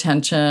all your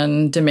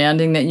attention,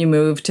 demanding that you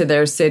move to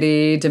their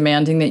city,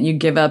 demanding that you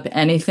give up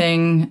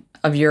anything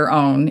of your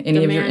own,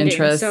 any of your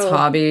interests,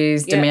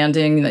 hobbies,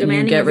 demanding that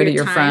you get rid of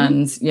your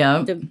friends.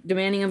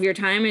 Demanding of your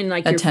time and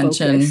like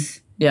attention. Your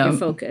focus. Your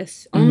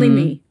focus. Only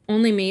me.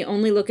 Only me.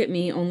 Only look at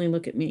me. Only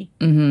look at me.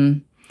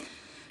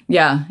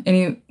 Yeah.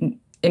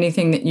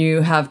 Anything that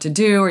you have to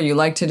do or you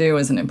like to do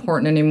isn't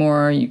important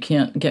anymore. You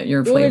can't get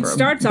your flavor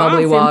of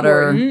bubbly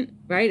water. Important,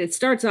 right? It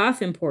starts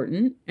off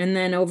important, and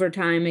then over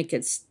time it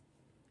gets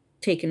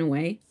taken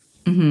away.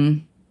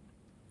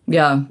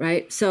 Yeah.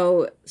 Right?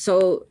 So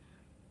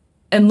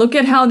and look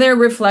at how they're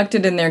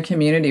reflected in their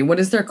community. What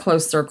is their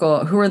close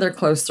circle? Who are their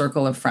close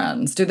circle of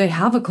friends? Do they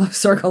have a close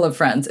circle of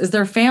friends? Is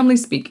their family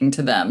speaking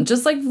to them?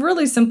 Just like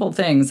really simple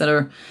things that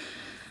are...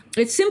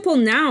 It's simple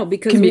now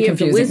because we have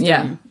the wisdom.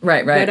 Yeah,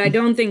 right. But I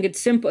don't think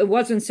it's simple. It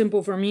wasn't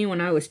simple for me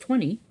when I was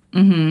 20.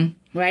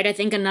 Right? I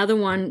think another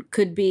one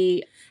could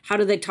be, how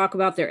do they talk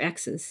about their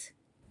exes?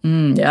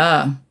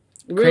 Yeah.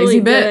 Really Crazy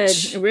good,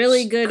 bitch.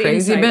 really good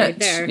Crazy insight bitch. right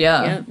there.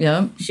 Yeah. Yep.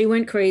 Yeah. She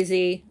went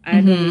crazy. I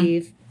had to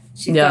leave.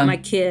 She's Yeah. got my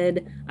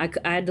kid. I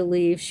had to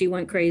leave. She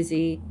went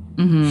crazy.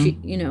 She,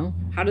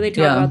 how do they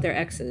talk about their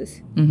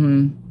exes?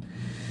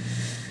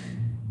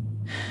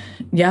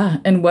 Yeah,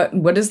 and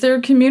what is their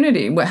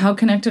community? How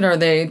connected are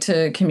they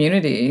to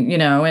community,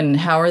 and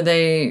how are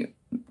they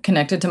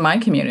connected to my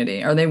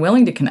community? Are they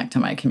willing to connect to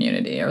my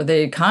community? Are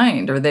they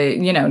kind? Are they,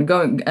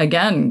 go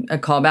again, a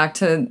call back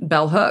to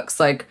Bell Hooks,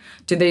 like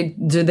do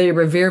they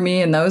revere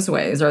me in those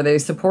ways? Are they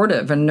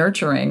supportive and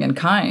nurturing and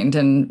kind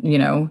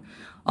and,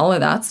 all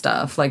of that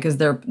stuff? Like, is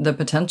there the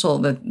potential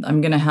that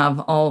I'm going to have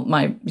all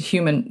my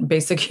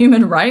basic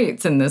human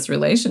rights in this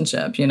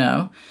relationship,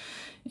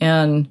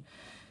 And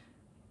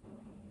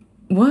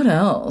what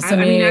else? I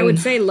mean, I would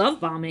say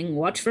love bombing.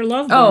 Watch for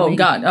love bombing. Oh,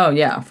 God. Oh,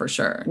 yeah, for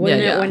sure.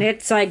 When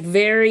it's like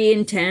very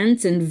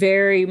intense and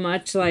very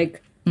much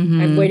like,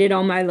 I've waited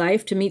all my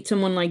life to meet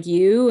someone like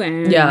you.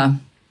 And yeah.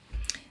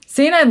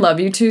 Saying I love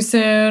you too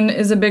soon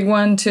is a big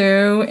one,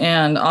 too.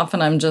 And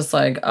often I'm just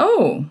like,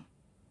 oh,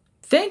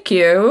 thank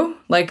you.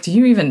 Like, do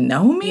you even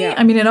know me? Yeah.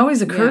 I mean, it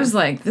always occurs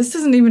like, this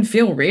doesn't even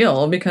feel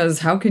real, because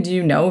how could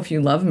you know if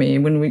you love me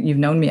when you've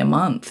known me a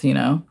month,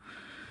 Yeah,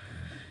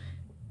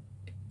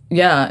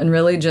 and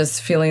really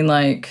just feeling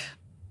like,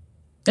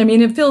 I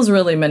mean, it feels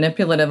really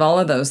manipulative, all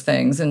of those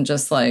things. And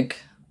just like,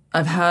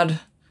 I've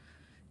had,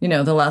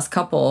 the last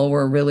couple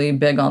were really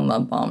big on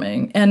love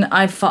bombing. And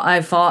I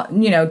fought,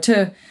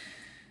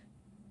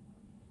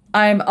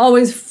 I'm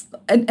always,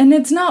 and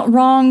it's not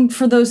wrong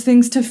for those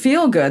things to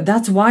feel good.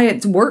 That's why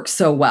it works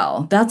so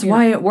well. That's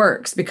why it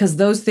works, because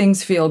those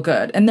things feel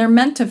good. And they're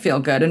meant to feel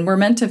good. And we're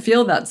meant to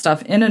feel that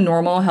stuff in a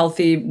normal,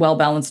 healthy,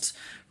 well-balanced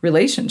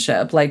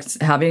relationship, like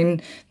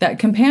having that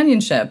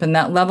companionship and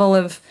that level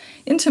of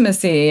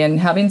intimacy and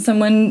having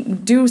someone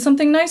do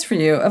something nice for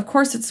you. Of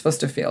course it's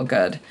supposed to feel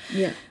good.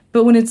 Yeah.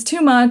 But when it's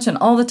too much and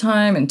all the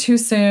time and too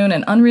soon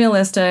and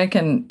unrealistic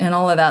and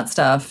all of that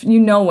stuff,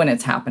 when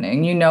it's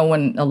happening.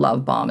 When a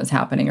love bomb is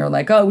happening, or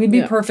like, oh, we'd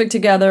be perfect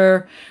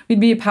together. We'd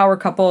be a power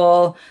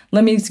couple.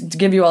 Let me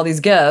give you all these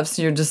gifts.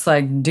 You're just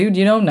like, dude,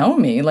 you don't know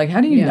me. Like,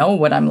 how do you know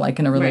what I'm like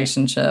in a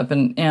relationship?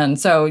 Right. And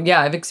so,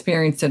 I've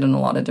experienced it in a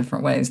lot of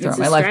different ways throughout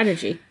my life. It's a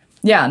strategy.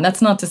 Yeah, and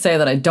that's not to say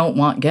that I don't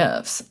want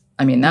gifts.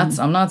 I mean,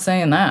 I'm not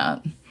saying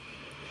that.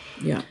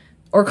 Yeah.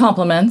 Or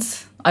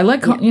compliments. I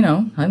like,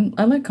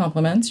 I like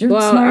compliments. You're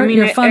smart,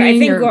 you're funny. I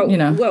think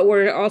what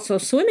we're also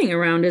swimming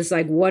around is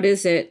like, what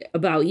is it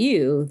about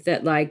you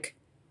that like,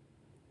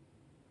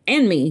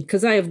 and me,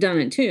 because I have done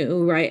it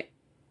too, right?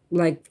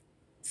 Like,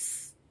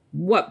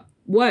 what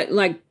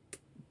like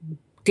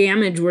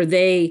damage were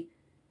they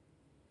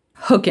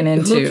hooking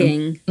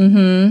into?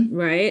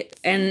 Right?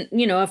 And,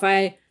 if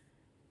I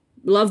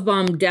love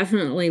bomb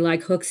definitely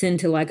like hooks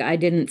into like, I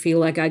didn't feel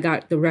like I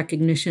got the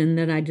recognition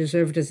that I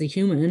deserved as a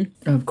human.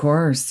 Of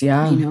course,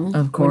 yeah.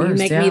 Of course, when you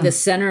make me the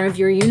center of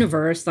your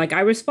universe, like I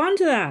respond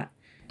to that.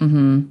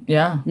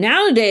 Yeah.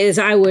 Nowadays,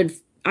 I would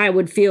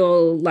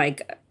feel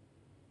like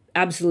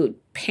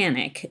absolute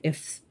panic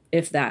if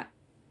that.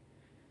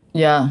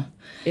 Yeah.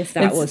 If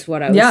that was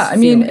what I was. Yeah, I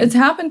mean, it's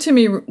happened to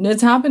me.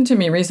 It's happened to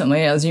me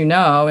recently, as you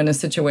know, in a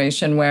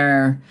situation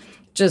where.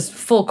 Just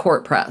full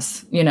court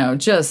press,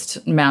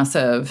 just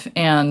massive.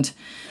 And,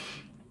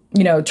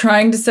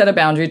 trying to set a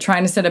boundary.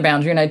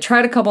 And I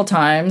tried a couple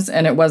times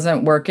and it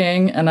wasn't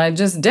working and I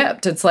just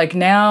dipped. It's like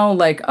now,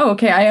 like, oh,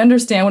 okay, I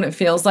understand what it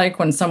feels like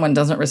when someone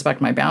doesn't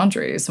respect my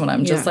boundaries. When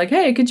I'm just like,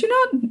 hey, could you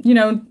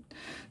not,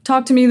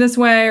 talk to me this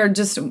way? Or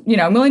just,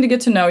 I'm willing to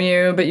get to know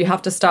you, but you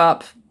have to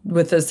stop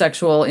with the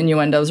sexual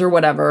innuendos or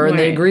whatever. And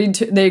they agree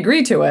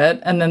to it.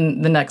 And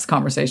then the next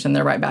conversation,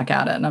 they're right back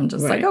at it. And I'm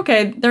just like,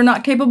 okay, they're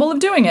not capable of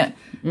doing it.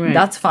 Right.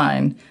 That's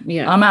fine.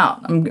 Yeah. I'm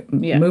out. I'm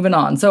moving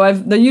on. So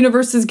the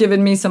universe has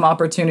given me some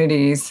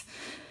opportunities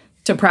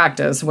to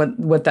practice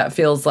what that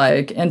feels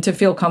like and to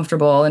feel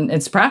comfortable. And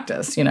it's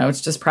practice,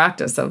 it's just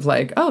practice of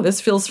like, oh,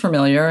 this feels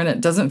familiar and it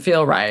doesn't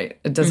feel right.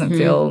 It doesn't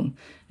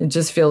it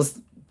just feels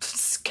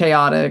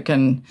chaotic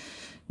and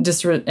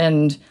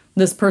and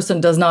this person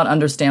does not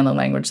understand the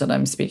language that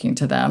I'm speaking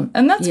to them.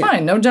 And that's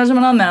fine. No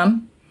judgment on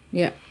them.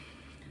 Yeah.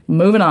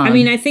 Moving on. I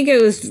mean, I think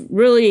it was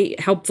really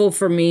helpful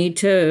for me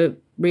to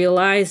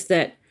realize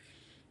that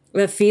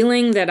the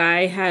feeling that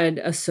I had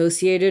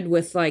associated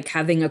with like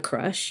having a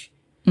crush,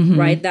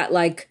 right? That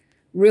like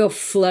real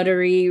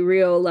fluttery,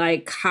 real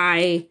like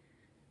high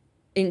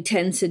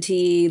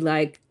intensity,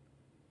 like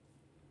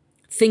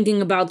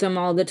thinking about them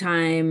all the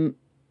time,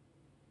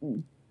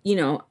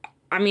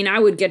 I mean, I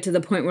would get to the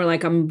point where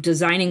like I'm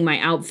designing my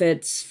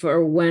outfits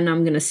for when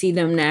I'm going to see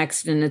them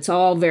next. And it's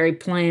all very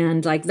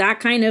planned. Like that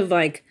kind of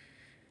like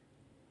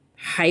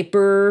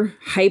hyper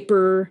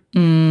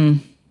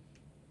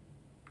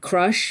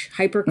crush.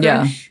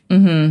 Yeah.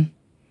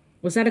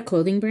 Was that a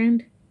clothing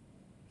brand?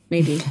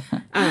 Maybe.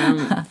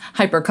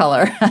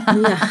 Hypercolor.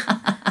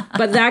 Yeah.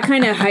 But that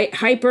kind of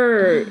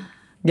hyper,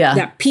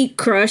 that peak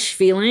crush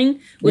feeling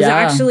was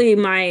actually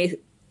my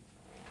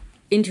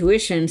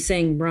intuition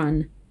saying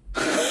run.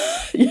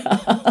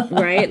 Yeah.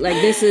 Right?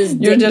 Like this is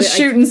You're just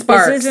shooting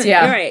sparks.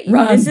 Yeah. Right.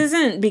 Run. This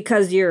isn't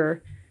because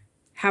you're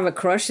have a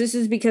crush. This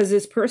is because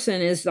this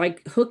person is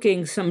like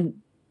hooking some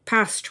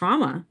past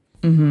trauma.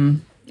 Mm-hmm.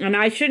 And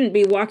I shouldn't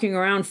be walking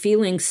around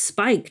feeling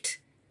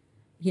spiked,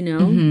 you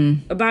know,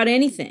 about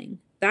anything.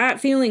 That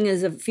feeling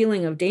is a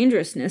feeling of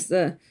dangerousness.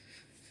 The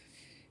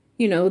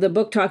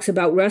book talks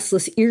about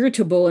restless,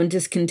 irritable, and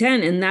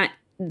discontent. And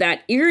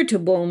that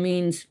irritable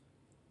means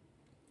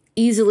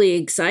easily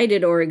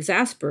excited or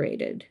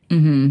exasperated.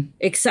 I'm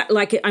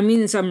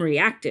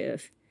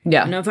reactive.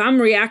 Yeah. And if I'm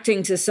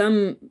reacting to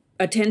some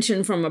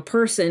attention from a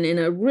person in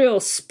a real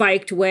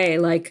spiked way,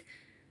 like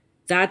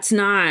that's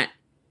not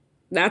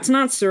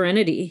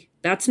serenity.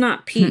 That's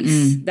not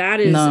peace. That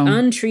is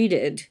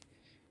untreated.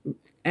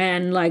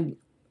 And like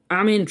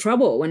I'm in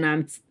trouble when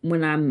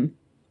I'm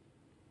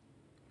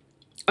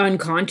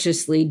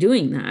unconsciously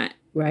doing that,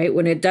 right?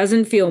 When it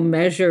doesn't feel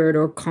measured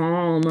or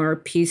calm or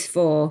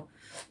peaceful,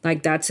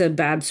 like that's a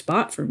bad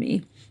spot for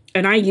me.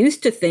 And I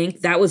used to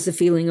think that was the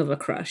feeling of a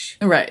crush.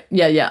 Right.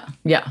 Yeah.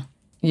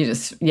 You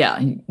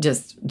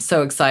just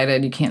so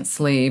excited you can't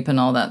sleep and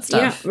all that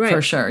stuff. Yeah, right.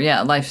 For sure.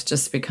 Yeah, life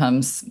just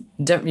becomes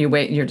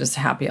you're just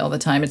happy all the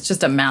time. It's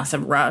just a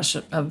massive rush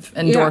of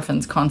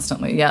endorphins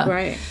constantly. Yeah.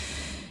 Right.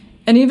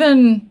 And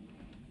even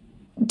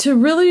to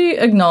really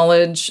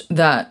acknowledge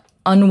that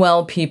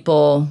unwell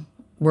people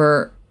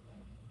were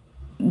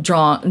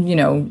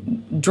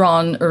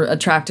drawn or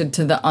attracted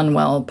to the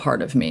unwell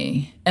part of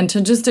me, and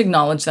to just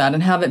acknowledge that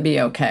and have it be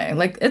okay.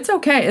 Like, it's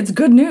okay. It's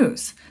good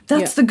news.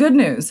 That's the good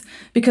news,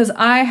 because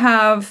I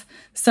have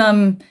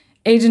some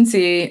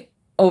agency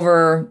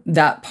over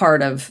that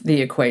part of the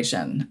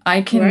equation.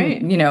 I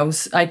can,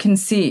 I can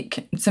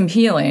seek some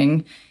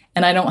healing,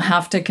 and I don't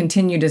have to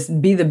continue to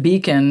be the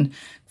beacon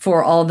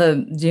for all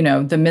the,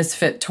 the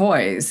misfit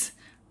toys.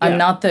 Yeah. I'm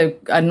not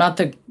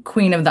the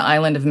queen of the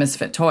island of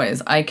misfit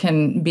toys. I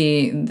can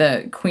be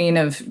the queen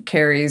of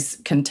Carrie's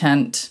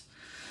content,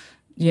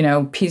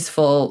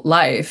 peaceful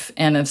life.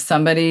 And if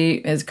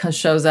somebody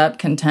shows up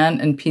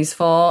content and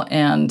peaceful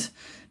and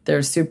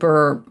they're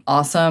super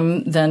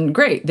awesome, then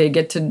great. They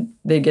get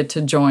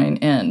to join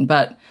in.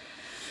 But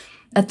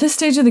at this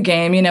stage of the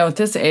game, at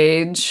this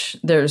age,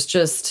 there's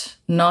just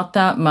not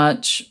that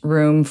much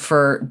room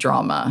for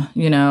drama,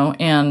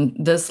 and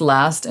this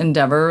last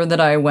endeavor that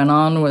I went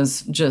on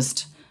was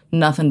just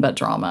nothing but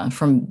drama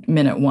from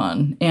minute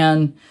one.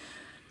 And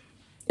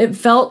it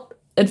felt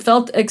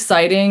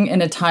exciting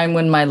in a time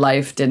when my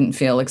life didn't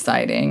feel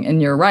exciting. And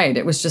you're right.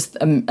 It was just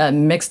a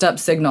mixed up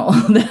signal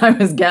that I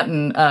was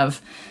getting of,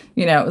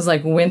 it was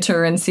like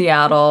winter in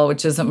Seattle,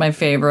 which isn't my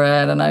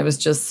favorite. And I was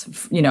just,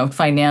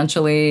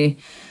 financially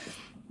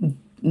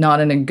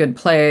not in a good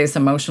place,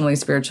 emotionally,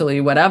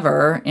 spiritually,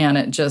 whatever. And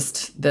it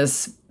just,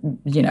 this,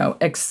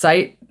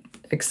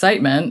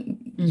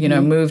 excitement,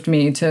 moved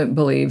me to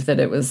believe that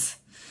it was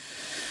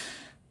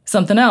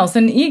something else.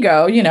 And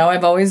ego,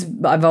 I've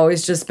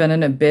always just been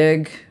in a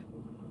big,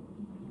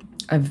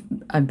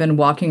 I've been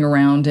walking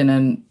around in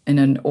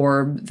an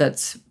orb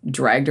that's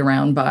dragged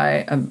around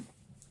by an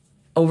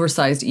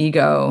oversized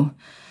ego.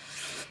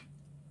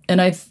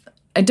 And I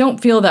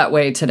don't feel that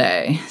way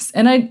today.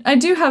 And I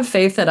do have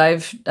faith that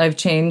I've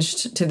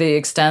changed to the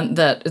extent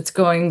that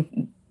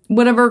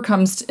whatever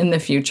comes in the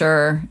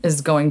future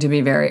is going to be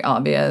very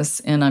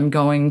obvious. And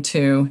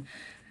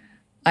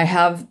I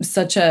have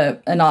such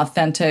an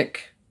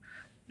authentic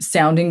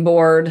sounding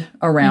board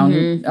around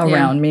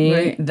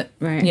me,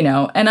 right.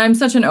 And I'm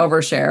such an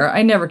overshare.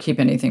 I never keep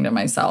anything to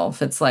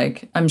myself. It's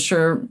like, I'm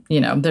sure,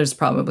 there's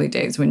probably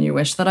days when you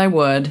wish that I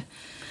would.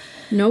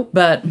 Nope.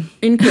 But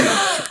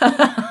incorrect.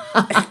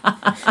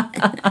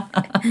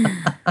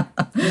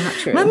 Not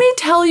true. Let me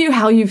tell you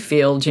how you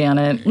feel,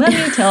 Janet. Let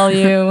me tell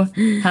you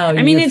how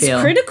you feel.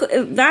 It's critical.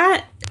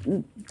 That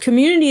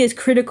community is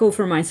critical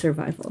for my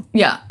survival.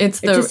 Yeah,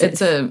 it's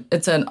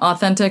an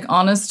authentic,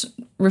 honest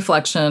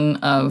reflection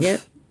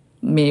of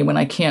me when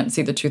I can't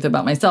see the truth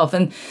about myself.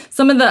 And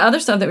some of the other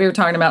stuff that we were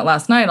talking about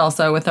last night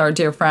also with our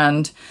dear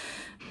friend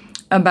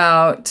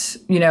about,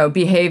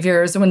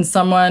 behaviors. When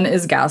someone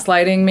is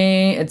gaslighting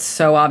me, it's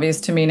so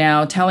obvious to me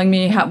now, telling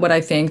me what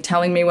I think,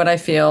 telling me what I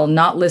feel,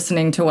 not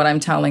listening to what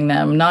I'm telling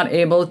them, not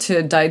able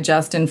to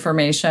digest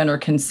information or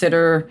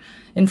consider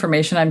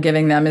information I'm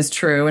giving them is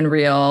true and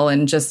real,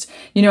 and just,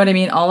 what I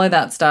mean? All of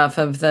that stuff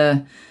of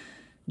the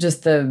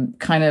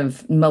kind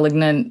of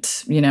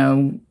malignant,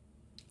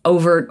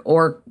 overt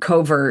or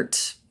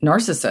covert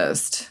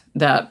narcissist,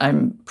 that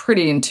I'm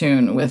pretty in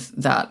tune with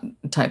that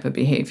type of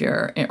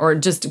behavior, or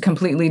just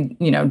completely,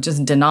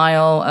 just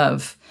denial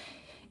of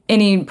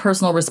any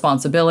personal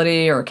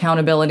responsibility or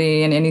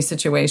accountability in any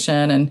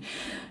situation,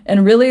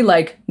 and really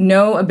like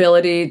no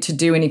ability to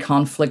do any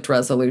conflict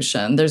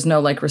resolution. There's no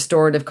like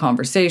restorative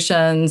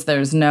conversations.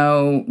 There's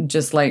no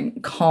just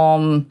like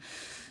calm,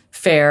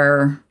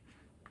 fair,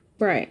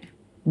 right,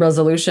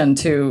 resolution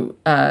to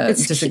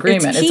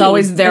disagreement. It's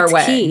always their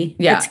way. Key.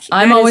 Yeah,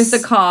 I'm always the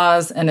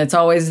cause, and it's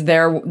always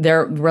their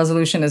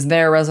resolution is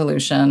their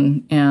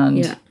resolution,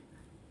 and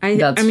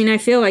I mean, I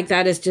feel like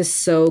that is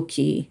just so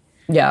key.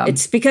 Yeah.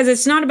 It's because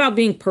it's not about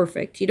being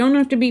perfect. You don't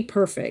have to be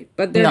perfect,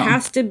 but there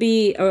has to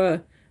be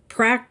a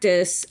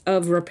practice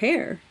of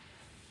repair.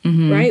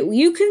 Right?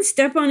 You can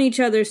step on each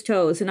other's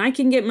toes and I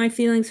can get my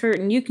feelings hurt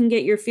and you can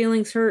get your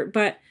feelings hurt,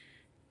 but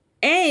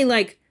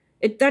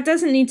that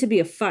doesn't need to be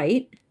a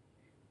fight.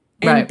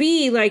 And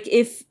B, like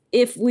if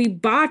we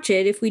botch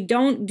it, if we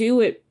don't do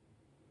it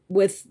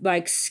with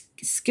like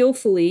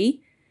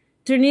skillfully,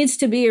 there needs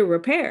to be a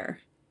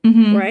repair.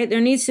 Right?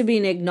 There needs to be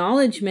an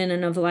acknowledgement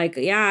and of like,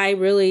 yeah, I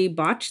really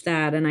botched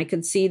that and I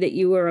could see that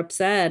you were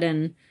upset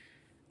and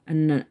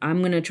I'm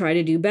going to try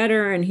to do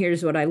better and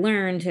here's what I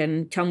learned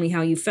and tell me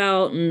how you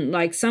felt and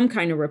like some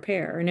kind of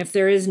repair. And if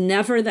there is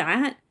never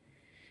that,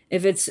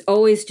 if it's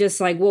always just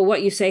like, well,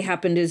 what you say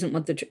happened isn't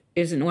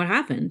what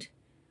happened.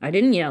 I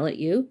didn't yell at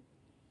you.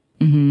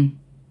 You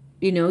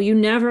know, you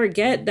never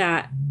get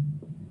that.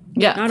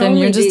 Yeah, then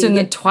you're just in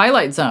the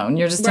twilight zone.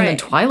 You're just in the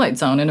twilight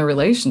zone in a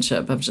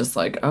relationship of just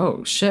like,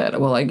 oh,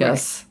 shit, well, I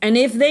guess. And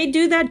if they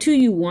do that to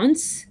you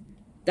once,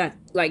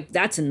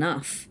 that's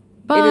enough.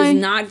 Bye. It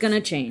is not going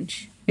to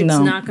change. It's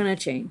not going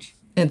to change.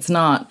 It's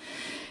not.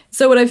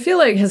 So what I feel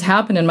like has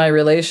happened in my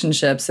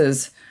relationships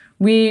is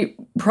we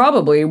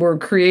probably were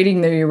creating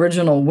the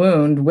original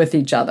wound with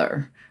each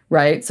other,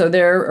 right? So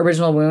their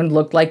original wound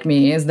looked like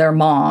me as their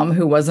mom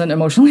who wasn't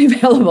emotionally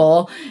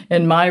available.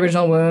 And my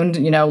original wound,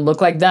 you know,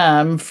 looked like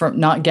them from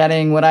not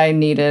getting what I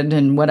needed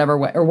in whatever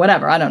way or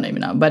whatever. I don't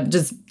even know, but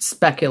just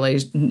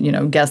speculation, you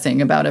know,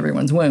 guessing about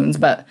everyone's wounds.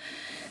 But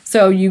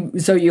so you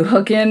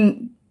hook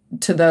in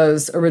to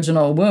those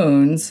original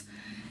wounds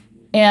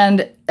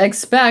and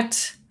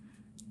expect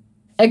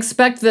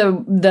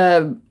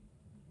the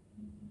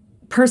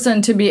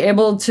person to be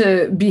able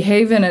to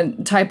behave in a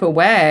type of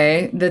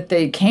way that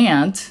they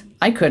can't.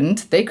 I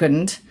couldn't. They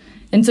couldn't.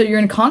 And so you're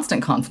in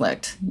constant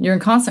conflict.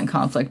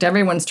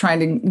 Everyone's trying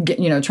to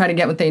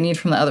get what they need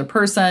from the other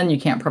person. You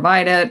can't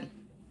provide it.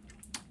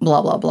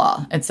 Blah, blah,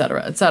 blah, et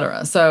cetera, et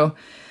cetera. So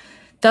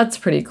that's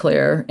pretty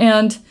clear.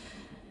 And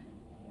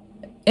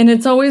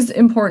it's always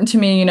important to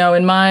me, you know,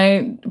 in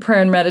my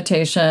prayer and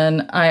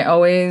meditation, I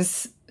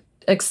always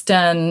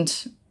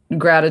extend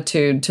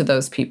gratitude to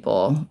those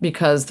people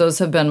because those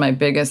have been my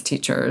biggest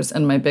teachers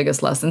and my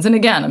biggest lessons. And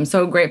again, I'm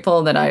so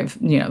grateful that I've,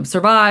 you know,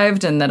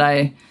 survived and that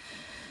I,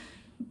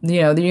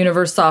 you know, the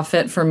universe saw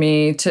fit for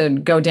me to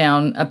go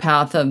down a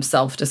path of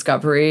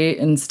self-discovery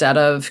instead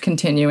of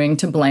continuing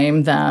to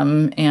blame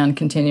them and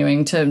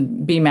continuing to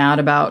be mad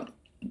about,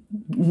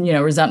 you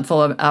know,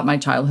 resentful at my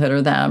childhood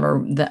or them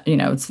or that, you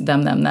know, it's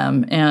them.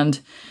 And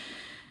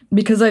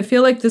because I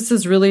feel like this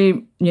is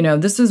really, you know,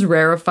 this is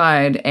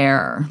rarefied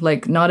air.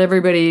 Like not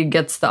everybody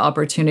gets the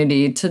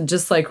opportunity to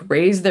just like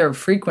raise their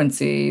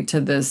frequency to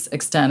this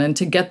extent and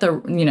to get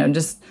the, you know,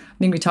 just, I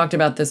think we talked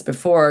about this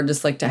before,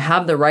 just like to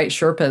have the right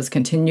Sherpas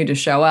continue to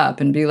show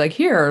up and be like,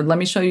 here, let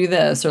me show you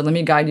this, or let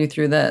me guide you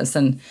through this.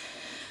 And,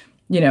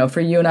 you know,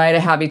 for you and I to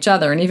have each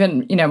other. And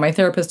even, you know, my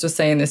therapist was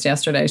saying this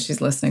yesterday.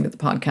 She's listening to the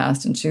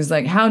podcast and she's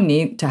like, how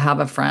neat to have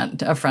a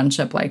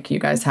friendship like you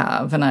guys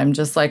have. And I'm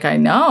just like, I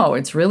know,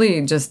 it's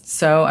really just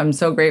so, I'm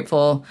so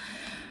grateful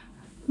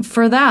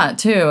for that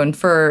too. And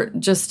for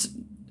just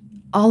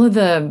all of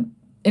the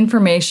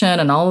information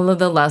and all of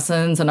the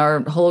lessons and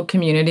our whole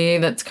community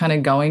that's kind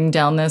of going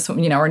down this,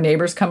 you know, our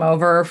neighbors come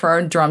over for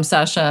our drum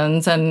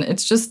sessions and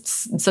it's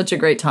just such a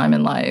great time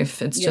in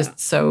life. It's just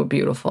so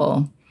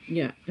beautiful.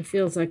 Yeah, it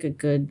feels like a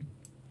good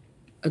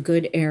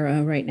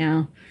era right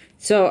now.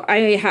 So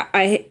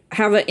I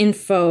have an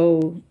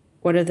info.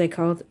 What are they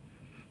called?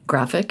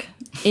 Graphic.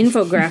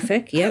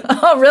 Infographic. Yep.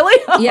 Oh, really?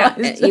 Yeah,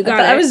 you got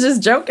it. I was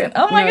just joking.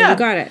 Oh my God, you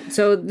got it.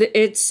 So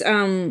it's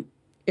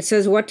it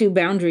says, "What do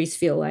boundaries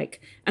feel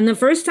like?" And the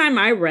first time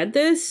I read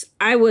this,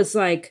 I was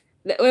like,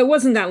 it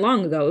wasn't that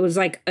long ago. It was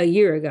like a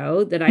year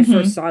ago that I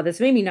first saw this.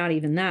 Maybe not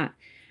even that.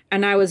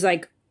 And I was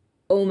like,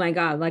 oh my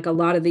God, like a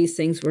lot of these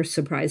things were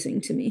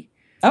surprising to me.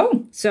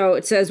 Oh. So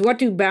it says, what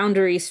do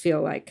boundaries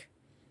feel like?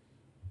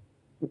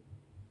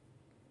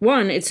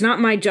 1, it's not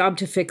my job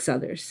to fix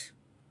others.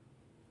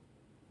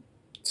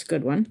 It's a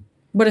good one.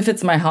 What if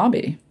it's my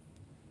hobby?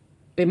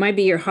 It might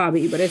be your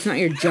hobby, but it's not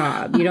your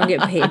job. You don't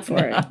get paid for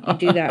it. You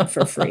do that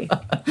for free.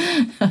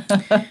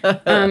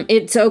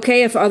 It's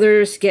okay if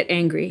others get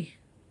angry.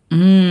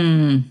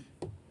 It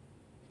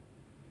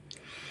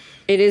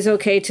is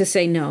okay to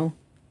say no.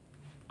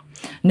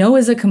 No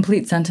is a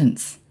complete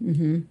sentence.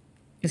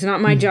 It's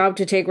not my job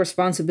to take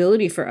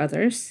responsibility for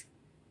others.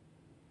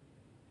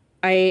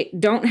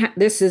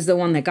 This is the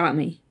one that got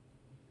me.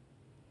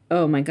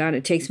 Oh my God,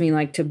 it takes me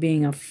like to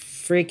being a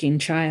freaking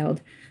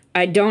child.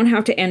 I don't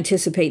have to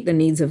anticipate the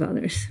needs of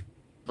others.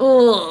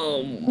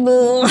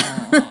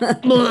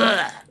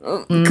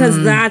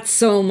 Because that's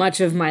so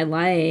much of my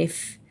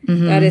life.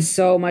 That is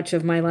so much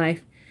of my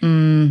life.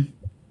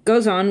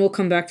 Goes on, we'll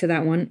come back to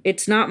that one.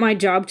 It's not my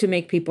job to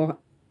make people...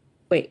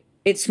 Wait,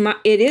 it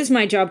is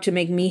my job to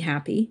make me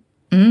happy.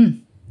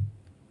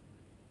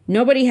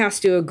 Nobody has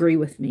to agree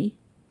with me.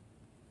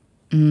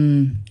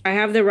 I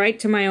have the right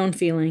to my own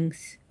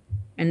feelings,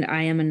 and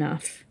I am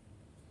enough.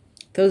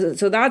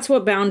 So that's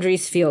what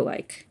boundaries feel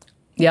like.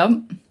 Yep.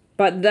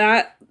 But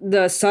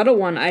the subtle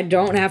one, I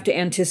don't have to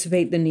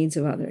anticipate the needs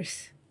of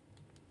others.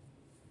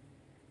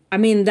 I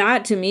mean,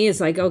 that to me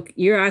is like, oh,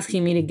 you're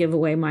asking me to give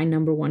away my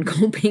number one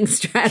coping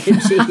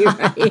strategy,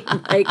 right?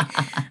 Like,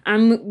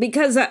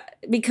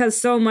 because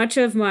so much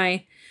of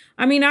I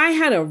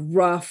had a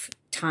rough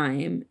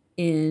time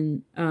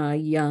in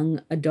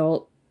young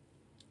adult.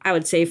 I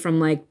would say from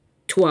like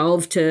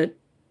 12 to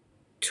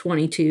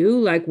 22,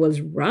 like,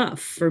 was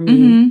rough for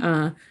me.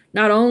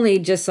 Not only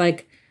just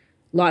like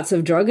lots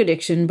of drug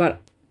addiction, but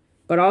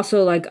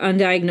also like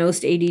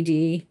undiagnosed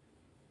ADD.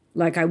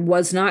 Like, I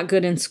was not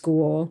good in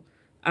school.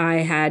 I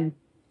had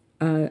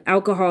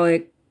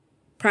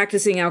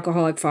practicing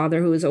alcoholic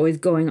father who was always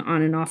going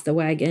on and off the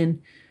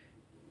wagon.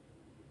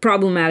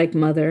 Problematic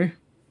mother.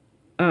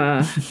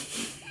 I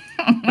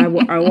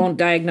won't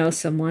diagnose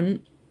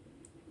someone.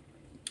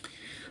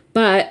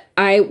 But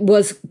I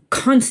was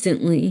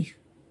constantly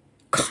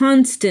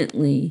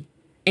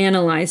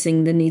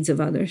analyzing the needs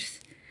of others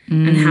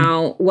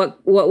and what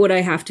would I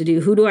have to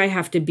do? Who do I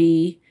have to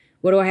be?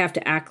 What do I have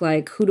to act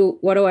like?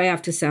 What do I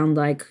have to sound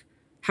like?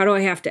 How do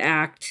I have to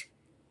act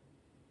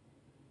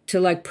to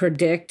like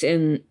predict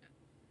and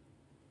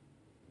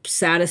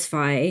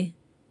satisfy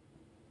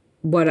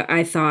what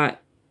I thought,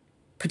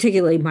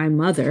 particularly my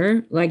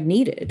mother, like,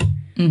 needed,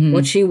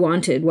 what she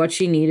wanted, what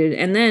she needed.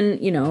 And then,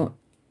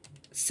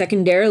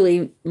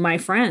 secondarily, my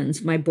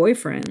friends, my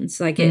boyfriends,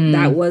 like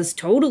that was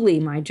totally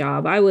my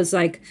job. I was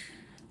like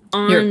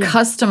your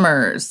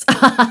customers.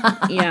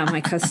 Yeah,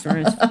 my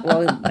customers.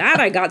 Well, that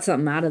I got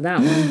something out of that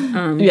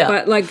one.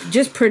 But like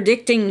just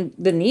predicting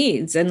the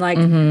needs and like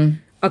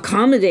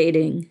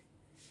accommodating.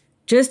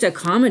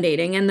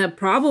 And the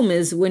problem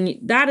is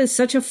that is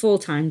such a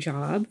full-time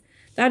job.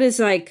 That is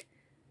like,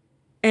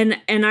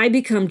 and I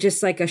become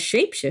just like a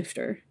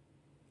shapeshifter.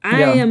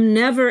 I am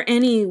never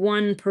any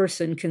one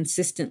person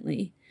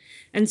consistently.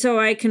 And so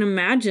I can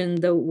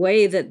imagine the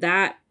way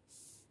that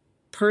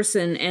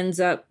person ends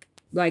up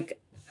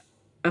like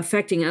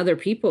affecting other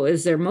people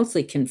is they're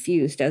mostly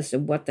confused as to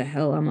what the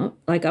hell I'm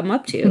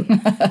up to.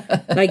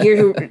 Like,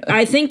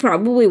 I think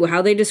probably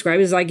how they describe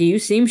it is like, you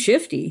seem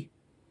shifty.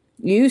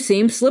 You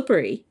seem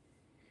slippery,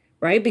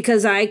 right?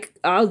 Because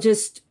I'll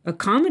just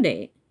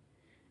accommodate.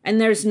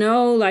 And there's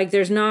no, like,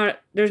 there's not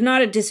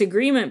a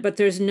disagreement, but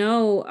there's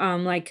no,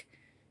 like,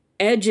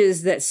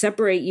 edges that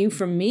separate you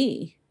from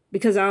me,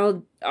 because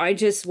I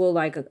just will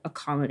like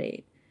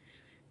accommodate.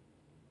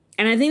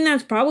 And I think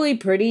that's probably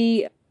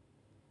pretty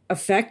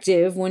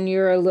effective when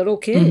you're a little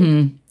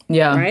kid.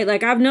 Yeah. Right?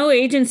 Like, I have no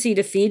agency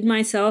to feed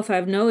myself. I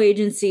have no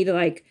agency to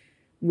like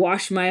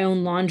wash my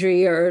own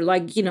laundry or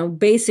like,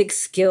 basic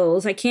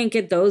skills. I can't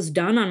get those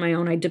done on my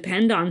own. I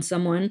depend on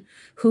someone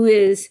who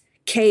is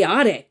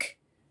chaotic.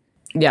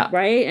 Yeah.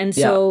 Right? And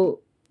so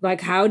like,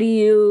 how do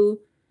you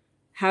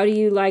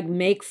like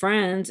make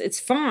friends? It's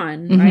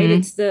fun, right?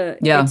 It's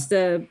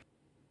the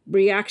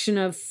reaction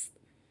of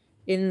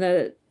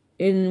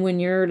when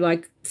you're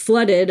like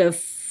flooded of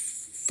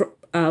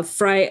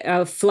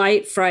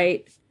flight,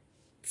 fright,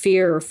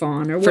 fear, or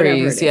fawn, or whatever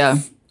Freeze, it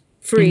is.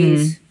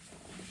 Freeze,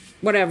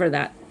 whatever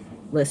that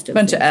list of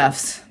bunch of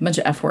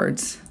F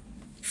words.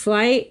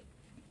 Flight,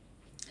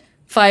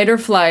 fight or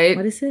flight.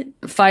 What is it?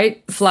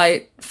 Fight,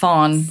 flight,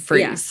 fawn,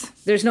 freeze. Yeah.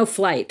 There's no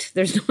flight.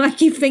 I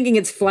keep thinking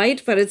it's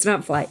flight, but it's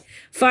not flight.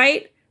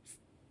 Fight,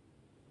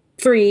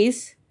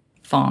 freeze,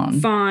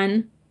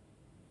 fawn,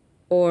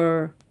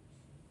 or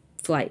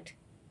flight.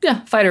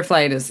 Yeah, fight or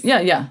flight is,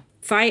 yeah.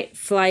 Fight,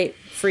 flight,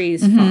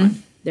 freeze,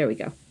 fawn. There we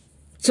go.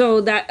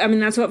 So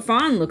that's what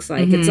fawn looks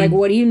like. It's like,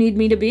 what do you need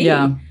me to be?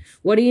 Yeah.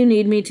 What do you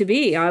need me to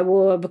be? I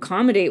will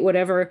accommodate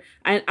whatever.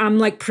 I'm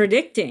like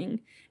predicting.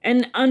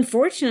 And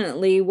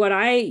unfortunately, what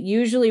I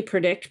usually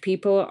predict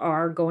people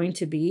are going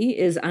to be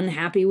is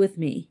unhappy with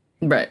me.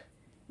 Right.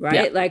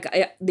 Right? Yeah.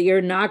 Like,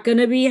 you're not going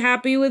to be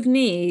happy with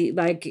me.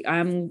 Like,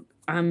 I'm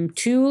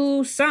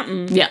too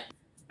something. Yeah.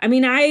 I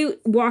mean, I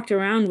walked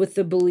around with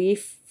the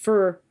belief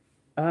for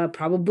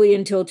probably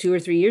until 2 or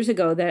 3 years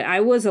ago that I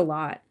was a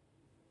lot.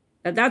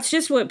 That's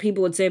just what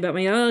people would say about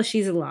me. Oh,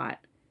 she's a lot.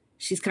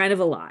 She's kind of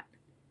a lot.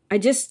 I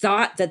just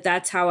thought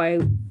that's how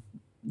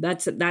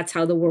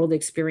the world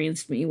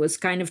experienced me, was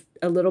kind of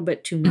a little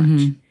bit too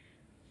much.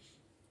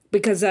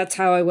 Because that's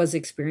how I was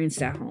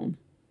experienced at home.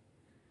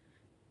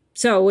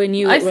 So when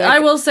you... I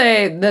will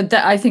say that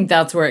I think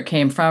that's where it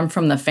came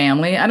from the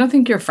family. I don't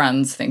think your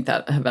friends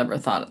have ever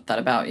thought that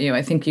about you.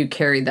 I think you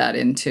carried that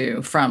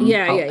from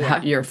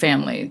your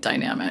family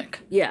dynamic.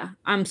 Yeah,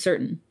 I'm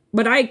certain.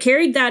 But I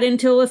carried that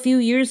until a few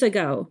years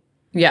ago.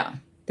 Yeah.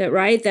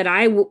 That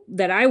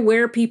I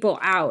wear people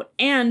out.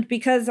 And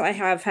because I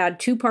have had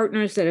 2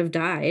 partners that have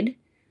died,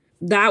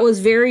 that was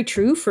very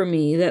true for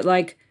me, that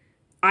like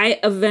I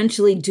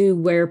eventually do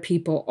wear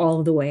people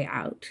all the way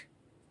out.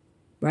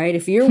 Right?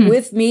 If you're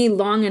with me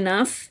long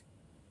enough,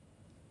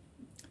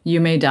 you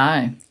may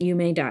die.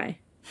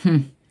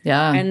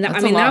 Yeah. And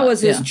that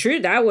was as true.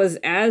 That was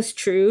as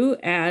true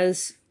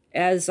as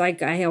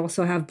like I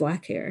also have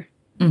black hair.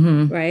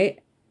 Right?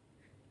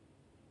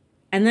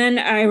 And then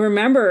I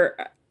remember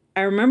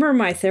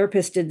my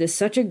therapist did this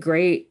such a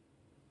great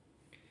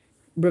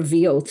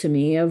reveal to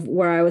me of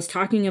where I was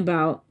talking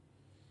about,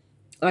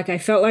 like, I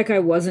felt like I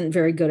wasn't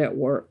very good at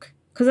work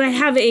because I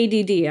have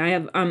ADD. I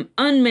have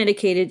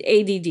unmedicated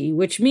ADD,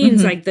 which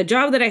means like the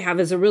job that I have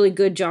is a really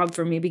good job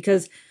for me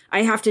because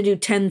I have to do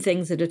 10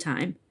 things at a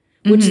time,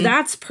 which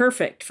that's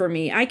perfect for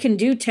me. I can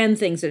do 10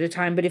 things at a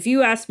time. But if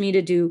you ask me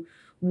to do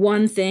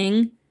one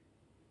thing,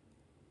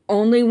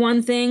 only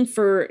one thing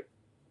for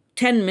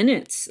 10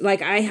 minutes,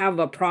 like, I have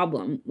a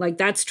problem. Like,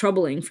 that's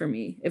troubling for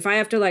me. If I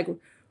have to like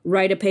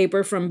write a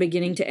paper from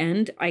beginning to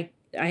end, I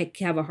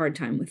have a hard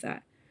time with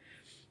that.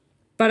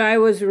 But I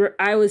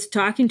was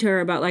talking to her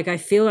about, like, I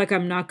feel like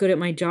I'm not good at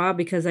my job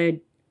because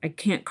I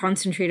can't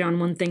concentrate on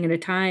one thing at a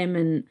time,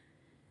 and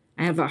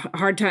I have a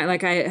hard time.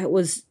 Like, I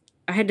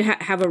had to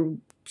have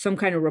some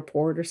kind of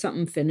report or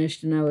something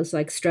finished, and I was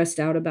like stressed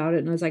out about it,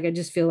 and I was like, I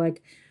just feel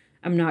like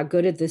I'm not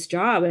good at this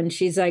job. And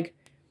she's like,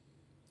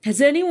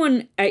 has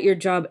anyone at your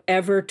job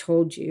ever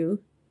told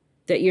you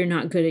that you're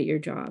not good at your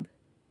job?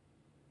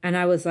 And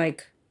I was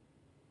like,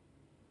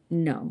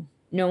 no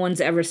one's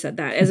ever said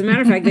that. As a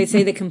matter of fact, they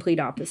say the complete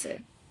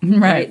opposite.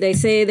 Right? They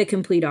say the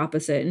complete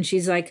opposite. And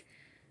she's like,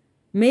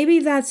 maybe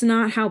that's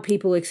not how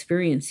people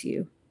experience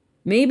you.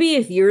 Maybe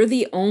if you're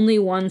the only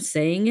one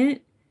saying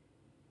it,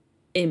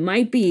 it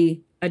might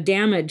be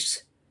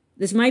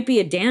this might be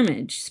a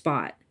damage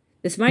spot.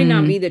 This might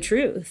not be the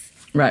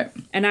truth. Right.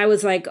 And I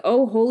was like,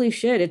 oh, holy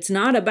shit. It's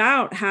not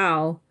about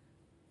how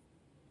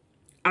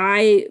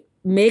I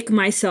make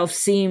myself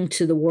seem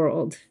to the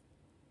world,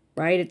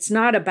 right? It's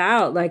not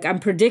about, like, I'm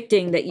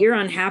predicting that you're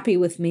unhappy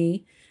with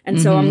me, and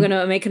so I'm going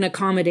to make an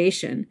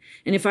accommodation.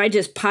 And if I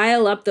just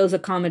pile up those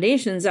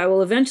accommodations, I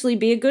will eventually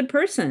be a good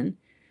person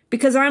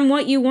because I'm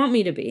what you want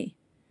me to be.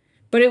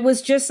 But it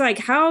was just like,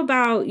 how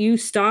about you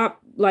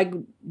stop, like,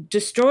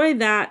 destroy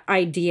that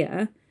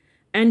idea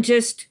and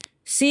just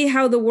see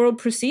how the world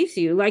perceives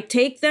you. Like,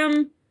 take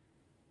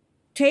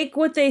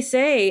what they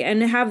say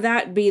and have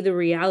that be the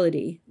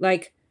reality.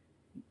 Like,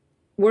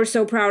 we're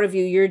so proud of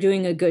you. You're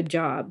doing a good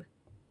job,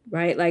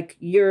 right? Like,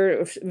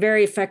 you're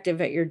very effective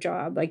at your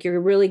job. Like,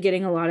 you're really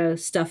getting a lot of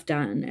stuff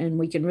done, and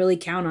we can really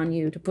count on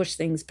you to push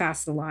things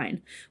past the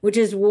line, which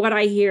is what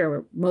I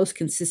hear most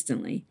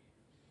consistently.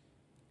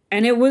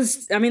 And that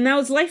was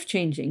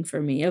life-changing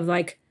for me, of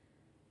like,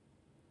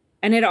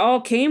 and it all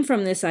came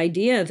from this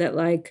idea that,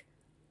 like,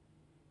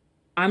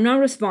 I'm not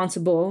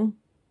responsible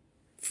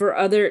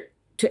to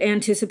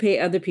anticipate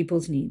other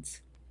people's needs.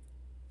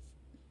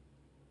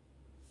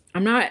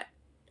 I'm not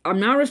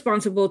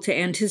responsible to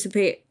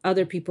anticipate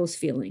other people's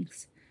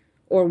feelings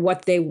or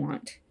what they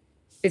want.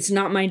 It's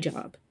not my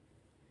job.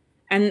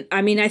 And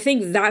I mean, I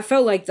think that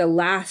felt like the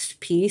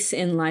last piece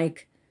in,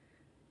 like,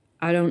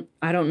 I don't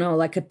know,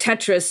 like a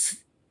Tetris,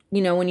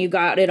 you know, when you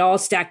got it all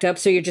stacked up,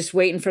 so you're just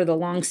waiting for the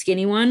long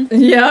skinny one.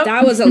 Yeah.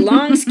 That was a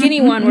long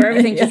skinny one where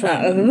everything just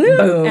went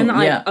boom, and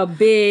like a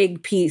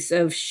big piece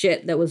of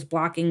shit that was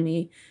blocking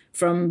me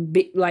from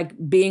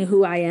being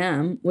who I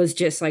am was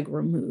just like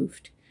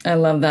removed. I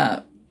love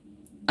that.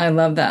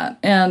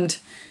 And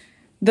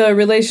the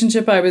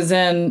relationship I was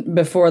in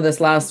before this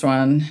last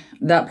one,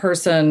 that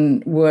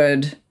person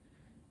would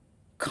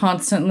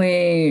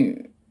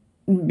constantly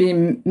be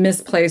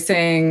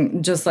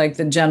misplacing just like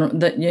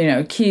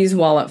keys,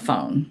 wallet,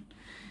 phone,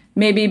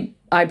 maybe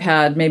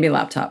iPad, maybe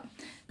laptop,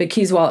 but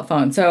keys, wallet,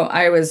 phone. So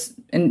I was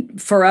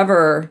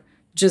forever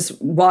just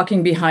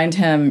walking behind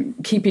him,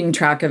 keeping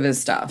track of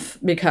his stuff,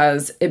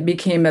 because it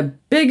became a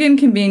big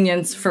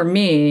inconvenience for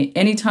me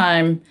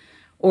anytime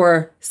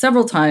or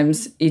several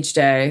times each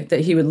day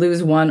that he would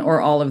lose one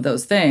or all of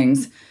those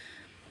things.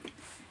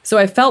 So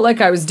I felt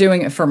like I was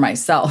doing it for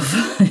myself,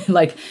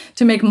 like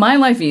to make my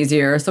life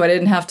easier, so I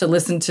didn't have to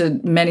listen to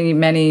many,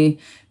 many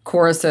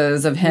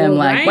choruses of him,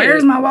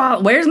 where's my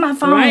wallet? Where's my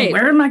phone? Right.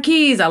 Where are my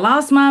keys? I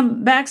lost my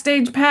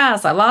backstage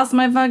pass. I lost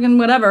my fucking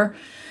whatever.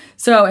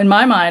 So in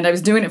my mind, I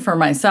was doing it for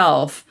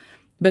myself,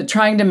 but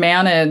trying to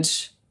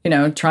manage, to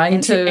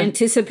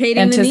anticipate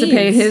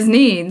his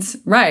needs.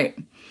 Right.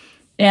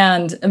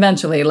 And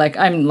eventually,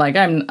 I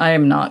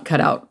am not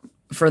cut out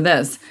for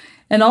this.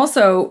 And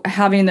also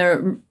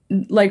having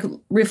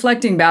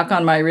reflecting back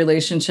on my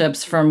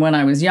relationships from when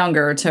I was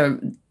younger to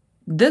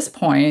this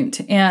point,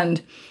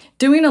 and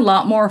doing a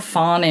lot more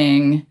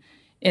fawning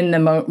in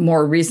the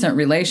more recent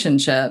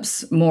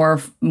relationships, more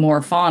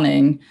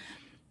fawning.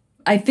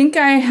 I think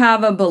I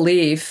have a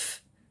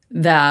belief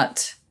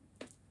that,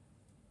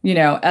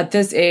 at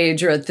this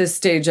age or at this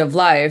stage of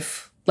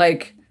life,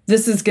 like,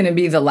 this is going to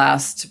be the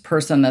last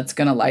person that's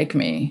going to like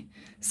me.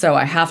 So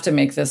I have to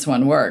make this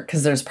one work,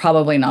 because there's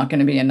probably not going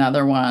to be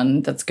another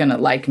one that's going to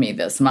like me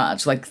this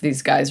much. Like,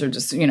 these guys are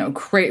just,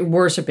 crazy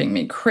worshiping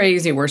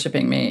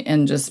me,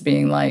 and just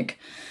being like,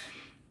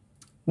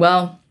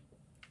 well,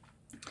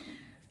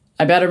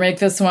 I better make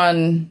this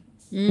one,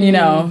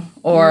 because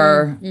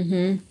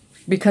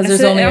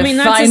there's only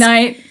a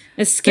finite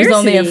It's there's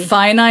scarcity. only a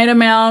finite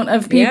amount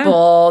of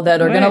people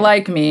that are going to Right.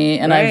 like me,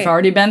 and I've Right.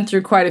 already been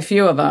through quite a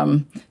few of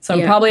them. So I'm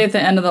Yeah. probably at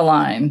the end of the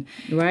line.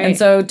 Right. And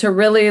so to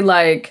really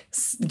like,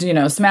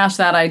 smash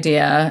that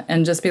idea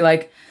and just be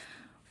like,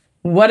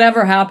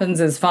 whatever happens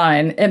is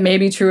fine. It may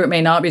be true. It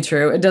may not be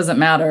true. It doesn't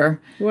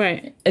matter.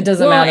 Right. It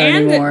doesn't matter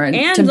anymore.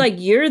 And like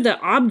you're the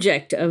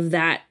object of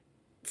that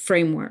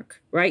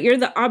framework, right? You're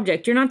the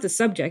object. You're not the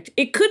subject.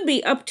 It could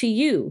be up to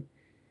you,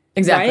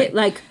 exactly. right?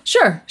 Like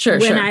Sure.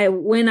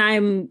 when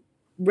I'm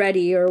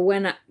ready or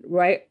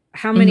right?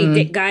 How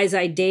many guys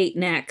I date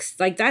next?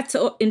 Like that's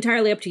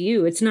entirely up to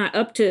you. It's not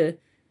up to.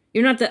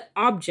 You're not the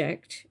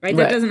object, right?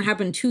 That Right. doesn't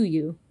happen to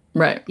you.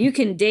 Right. You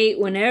can date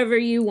whenever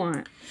you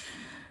want.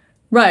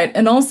 Right.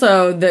 And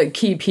also the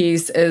key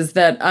piece is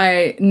that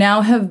I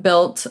now have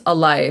built a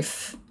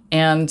life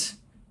and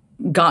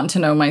gotten to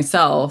know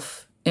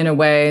myself in a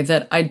way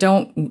that I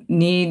don't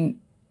need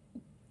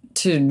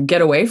to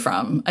get away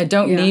from. I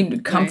don't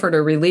need comfort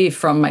or relief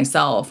from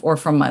myself or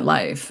from my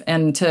life.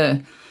 And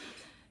to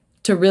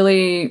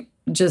really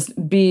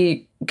just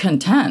be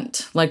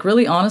content, like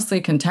really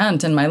honestly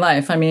content in my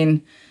life. I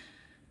mean,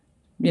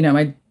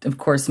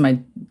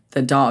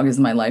 the dog is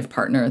my life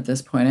partner at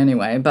this point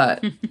anyway,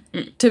 but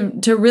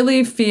to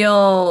really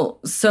feel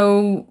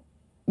so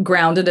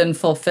grounded and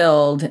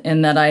fulfilled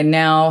in that I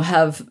now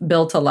have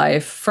built a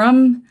life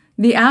from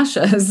the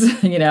ashes,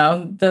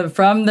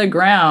 from the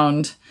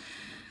ground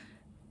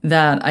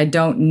that I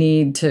don't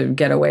need to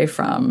get away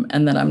from,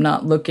 and that I'm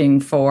not looking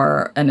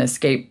for an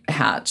escape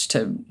hatch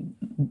to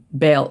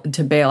bail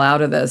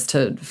out of this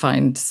to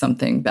find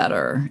something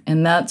better.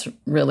 And that's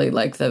really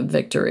like the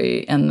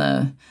victory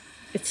and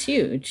it's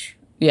huge.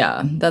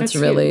 Yeah, that's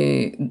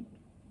really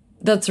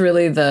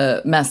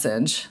the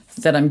message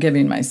that I'm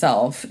giving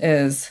myself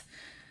is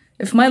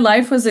if my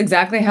life was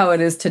exactly how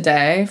it is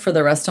today for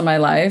the rest of my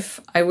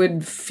life, I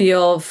would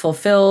feel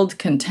fulfilled,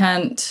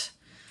 content,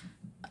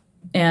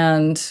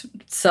 and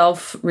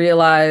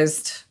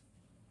self-realized.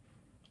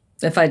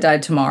 If I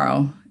died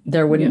tomorrow,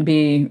 there wouldn't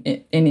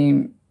be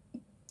any,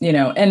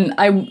 and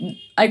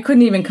I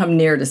couldn't even come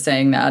near to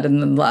saying that. In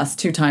the last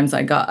 2 times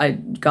I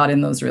got in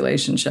those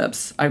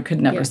relationships, I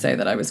could never say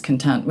that I was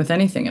content with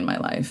anything in my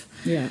life.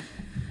 Yeah.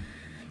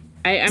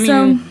 I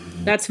mean,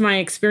 that's my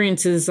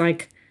experiences,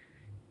 like,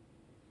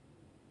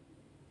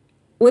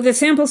 with a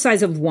sample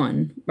size of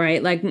 1,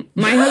 right? Like,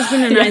 my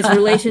husband and I's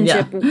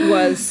relationship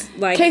was,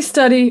 like... Case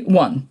study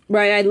 1.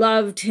 Right, I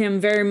loved him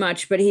very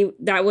much, but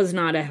that was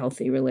not a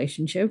healthy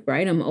relationship,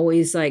 right? I'm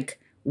always, like,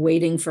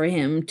 waiting for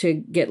him to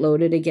get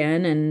loaded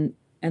again, and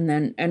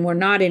we're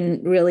not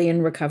really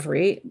in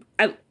recovery.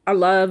 I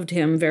loved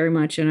him very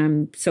much, and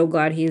I'm so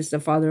glad he's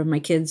the father of my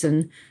kids,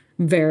 and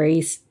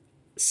very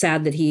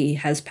sad that he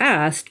has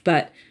passed,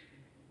 but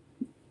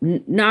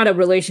not a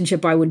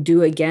relationship I would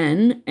do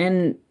again.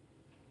 And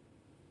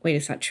wait,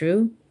 is that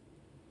true?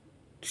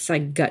 Just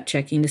like gut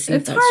checking to see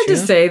if that's true. It's hard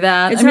to say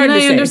that.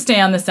 I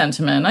understand the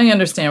sentiment. I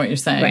understand what you're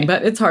saying,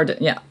 but it's hard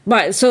to,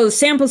 But so the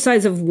sample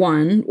size of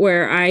 1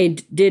 where I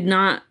did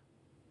not,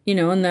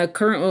 in the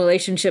current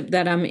relationship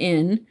that I'm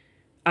in,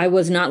 I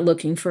was not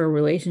looking for a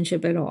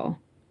relationship at all.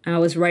 I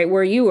was right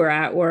where you were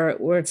at,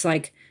 where it's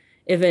like,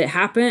 if it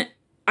happened,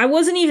 I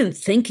wasn't even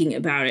thinking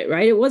about it,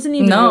 right? It wasn't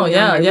even on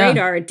my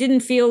radar. It didn't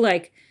feel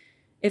like,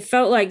 it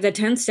felt like the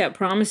 10-step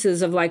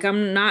promises of like,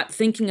 I'm not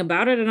thinking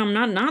about it and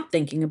I'm not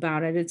thinking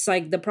about it. It's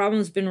like the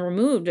problem's been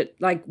removed.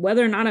 Like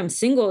whether or not I'm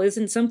single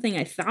isn't something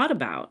I thought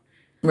about.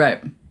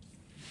 Right.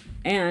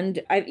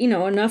 And I,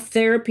 enough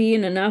therapy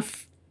and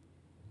enough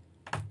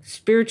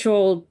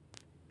spiritual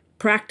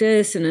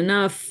practice and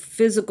enough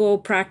physical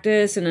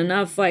practice and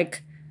enough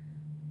like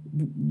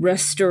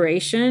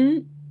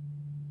restoration.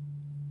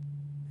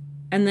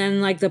 And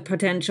then like the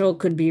potential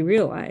could be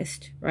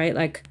realized, right?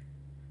 Like,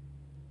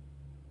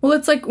 well,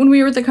 it's like when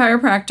we were at the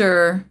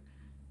chiropractor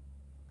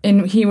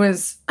and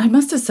I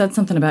must have said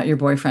something about your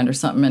boyfriend or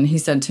something. And he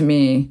said to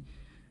me,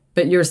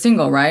 but you're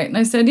single, right? And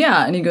I said,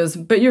 yeah. And he goes,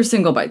 but you're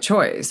single by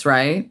choice,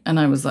 right? And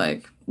I was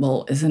like,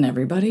 well, isn't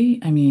everybody?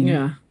 I mean,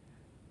 yeah.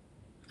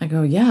 I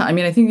go, yeah. I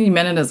mean, I think he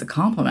meant it as a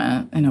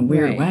compliment in a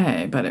weird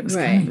way, but it was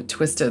kind of a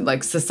twisted,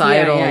 like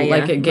societal,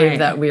 like it gave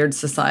that weird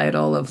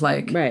societal of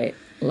like, right.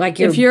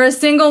 Like if you're a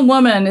single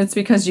woman, it's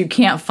because you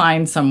can't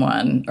find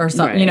someone or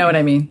something. You know what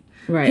I mean?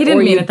 Right. He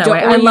didn't mean it that way.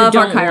 I love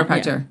our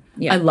chiropractor.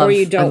 I love or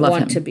you don't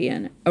want to be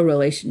in a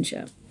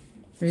relationship.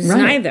 It's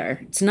neither.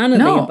 It's none of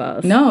the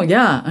above. No,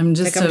 yeah. I'm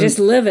just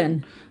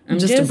living. I'm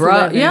just a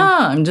bro. Living.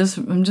 Yeah, I'm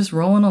just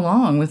rolling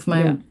along with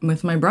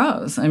my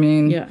bros. I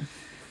mean,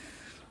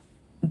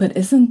 but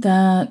isn't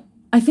that?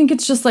 I think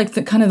it's just like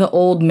the kind of the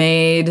old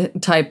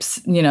maid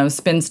types,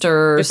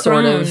 spinster the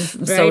sort crone,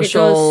 of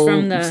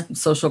right?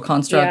 social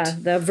construct. Yeah,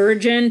 the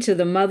virgin to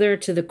the mother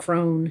to the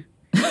crone.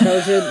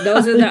 Those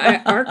are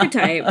the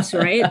archetypes,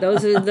 right?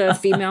 Those are the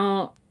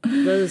female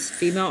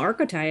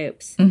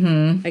archetypes.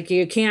 Mm-hmm. Like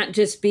you can't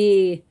just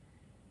be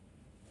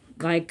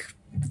like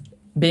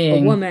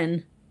a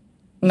woman.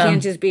 You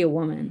can't just be a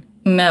woman.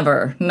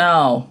 Never.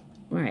 No.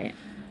 Right.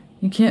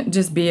 You can't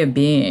just be a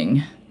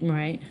being.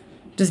 Right.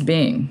 Just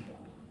being.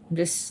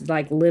 just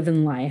like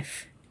living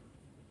life.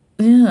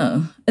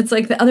 Yeah. It's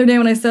like the other day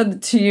when I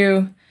said to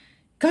you,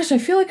 gosh,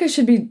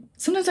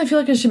 sometimes I feel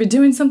like I should be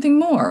doing something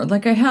more.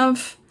 Like I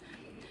have,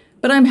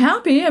 but I'm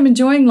happy. I'm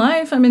enjoying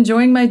life. I'm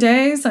enjoying my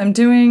days. I'm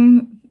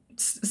doing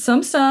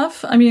some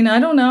stuff. I mean, I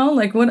don't know.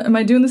 Like, what am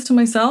I doing this to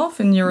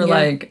myself? And you were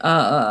like,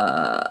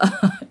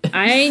 what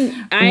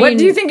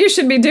do you think you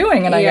should be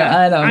doing? And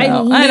I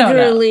don't know.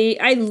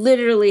 I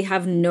literally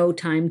have no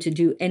time to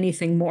do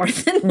anything more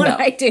than what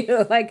I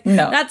do. Like,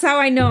 that's how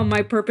I know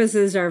my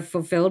purposes are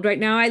fulfilled right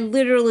now. I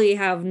literally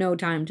have no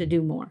time to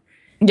do more.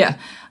 Yeah.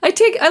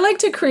 I like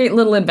to create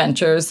little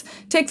adventures.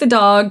 Take the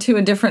dog to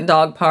a different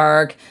dog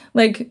park,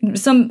 like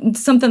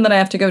something that I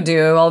have to go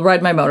do. I'll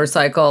ride my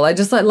motorcycle. I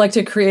just like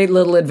to create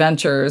little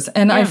adventures.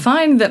 And I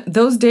find that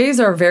those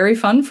days are very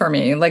fun for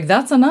me. Like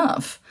that's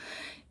enough.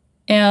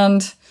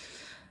 And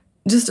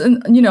just,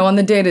 you know, on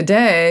the day to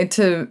day,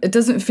 it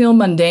doesn't feel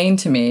mundane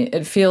to me.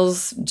 It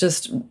feels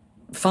just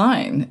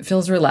fine. It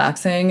feels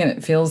relaxing and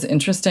it feels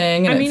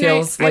interesting. And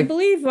I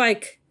believe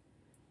like,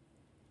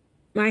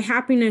 my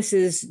happiness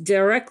is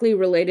directly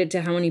related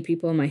to how many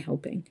people am I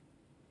helping,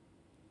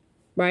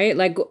 right?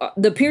 Like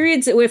the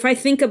periods, if I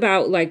think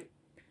about like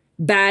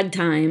bad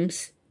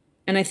times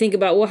and I think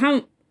about,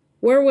 well,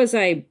 where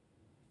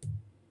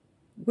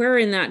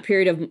in that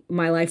period of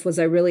my life was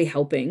I really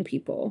helping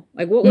people?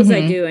 Like what was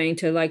I doing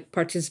to like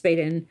participate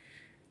in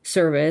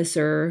service,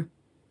 or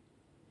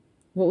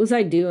what was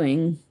I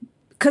doing?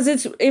 Because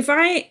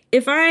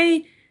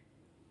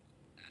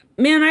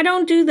man, I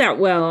don't do that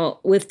well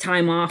with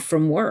time off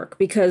from work,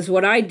 because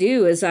what I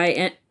do is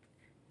I've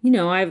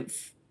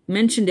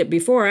mentioned it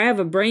before, I have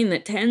a brain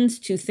that tends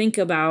to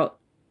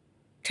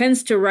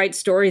write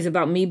stories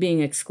about me being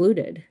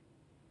excluded,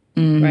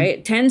 right?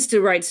 It tends to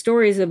write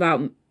stories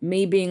about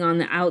me being on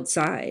the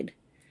outside.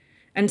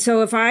 And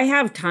so if I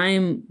have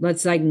time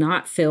that's like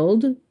not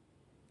filled,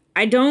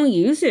 I don't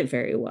use it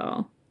very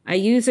well. I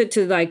use it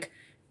to like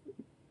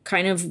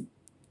kind of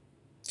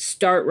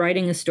start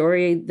writing a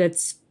story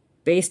that's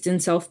based in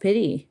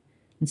self-pity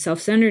and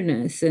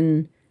self-centeredness.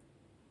 And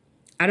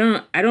I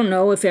don't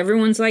know if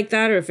everyone's like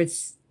that, or if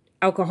it's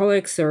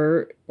alcoholics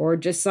or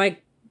just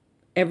like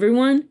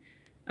everyone.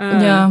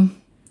 I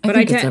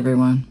think it's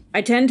everyone.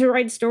 I tend to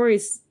write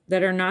stories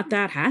that are not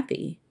that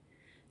happy.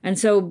 And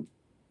so,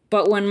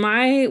 but when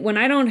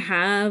I don't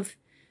have,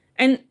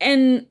 and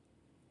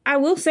I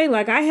will say,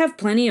 like, I have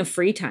plenty of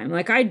free time.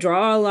 Like I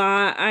draw a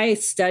lot. I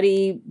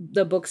study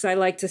the books I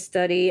like to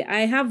study.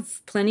 I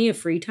have plenty of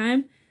free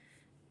time.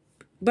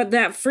 But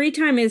that free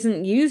time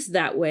isn't used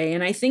that way.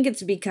 And I think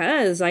it's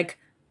because like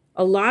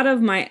a lot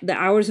of the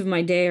hours of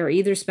my day are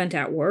either spent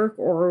at work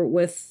or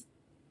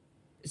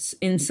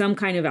in some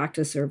kind of act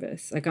of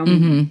service. Like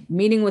I'm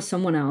meeting with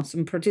someone else.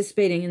 I'm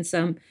participating in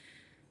some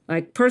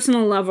like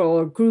personal level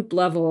or group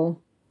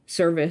level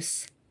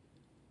service.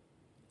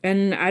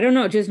 And I don't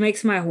know, it just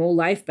makes my whole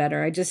life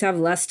better. I just have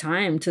less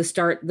time to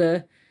start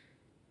the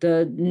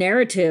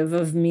narrative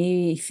of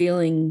me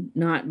feeling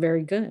not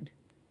very good.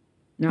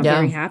 Not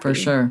very happy. For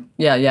sure.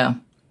 Yeah.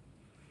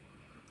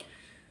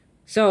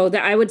 So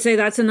I would say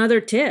that's another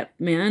tip,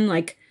 man.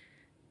 Like,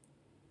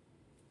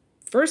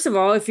 first of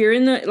all, if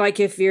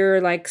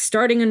you're like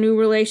starting a new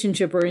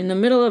relationship or in the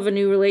middle of a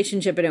new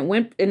relationship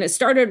and it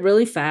started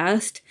really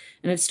fast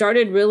and it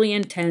started really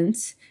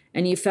intense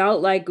and you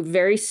felt like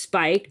very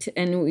spiked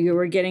and you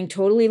were getting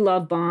totally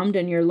love bombed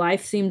and your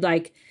life seemed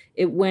like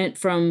it went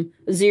from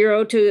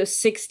 0 to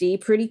 60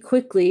 pretty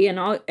quickly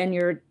and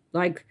you're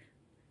like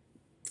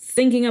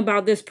thinking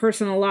about this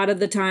person a lot of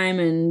the time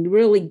and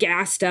really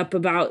gassed up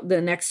about the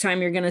next time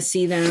you're going to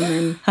see them.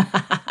 And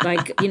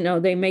like, you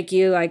know, they make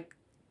you like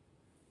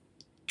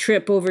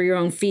trip over your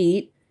own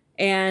feet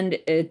and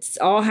it's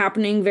all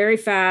happening very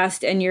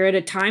fast. And you're at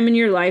a time in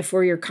your life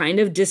where you're kind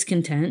of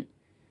discontent,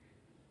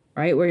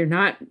 right?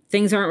 Where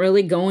things aren't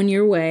really going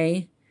your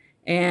way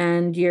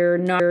and you're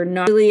not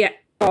really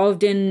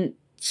involved in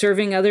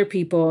serving other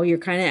people. You're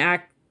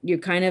kind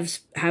of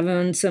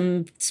having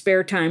some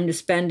spare time to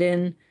spend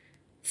in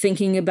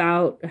thinking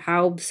about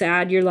how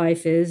sad your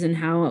life is and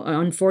how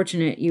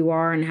unfortunate you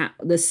are and how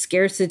the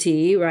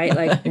scarcity, right?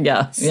 Like,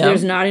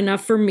 there's not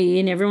enough for me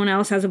and everyone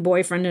else has a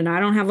boyfriend and I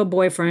don't have a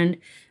boyfriend.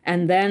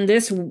 And then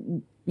this,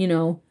 you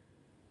know,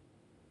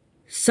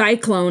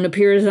 cyclone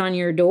appears on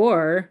your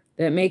door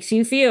that makes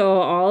you feel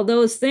all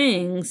those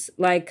things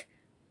like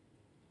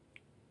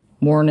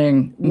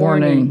warning.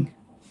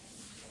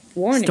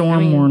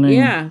 Storm warning.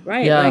 Yeah,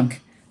 right. Yeah.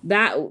 Like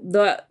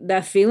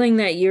that feeling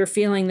that you're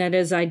feeling that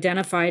is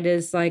identified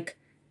as like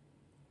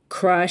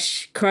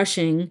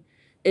crushing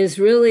is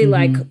really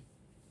like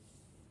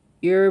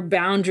your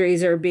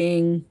boundaries are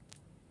being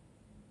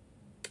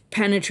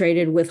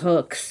penetrated with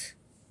hooks.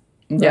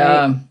 Right?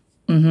 Yeah.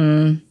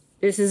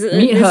 This is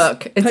meat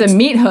hook. It's a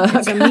meat hook.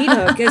 It's a meat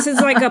hook. This is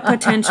like a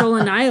potential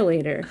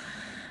annihilator.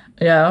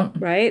 Yeah.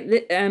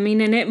 Right? I mean,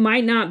 and it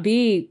might not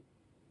be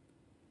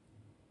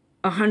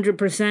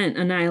 100%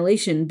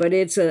 annihilation, but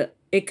it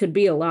could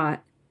be a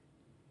lot.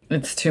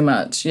 It's too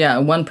much. Yeah,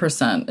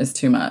 1% is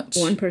too much.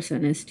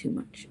 1% is too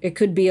much. It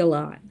could be a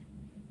lot.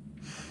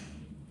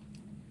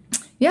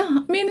 Yeah,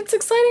 I mean, it's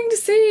exciting to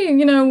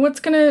see,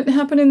 what's going to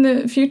happen in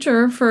the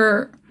future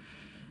for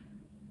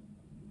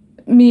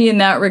me in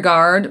that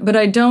regard. But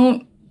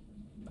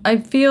I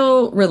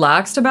feel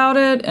relaxed about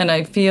it, and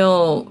I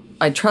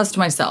trust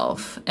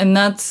myself. And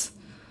that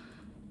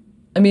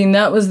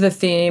was the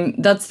theme.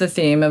 That's the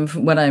theme of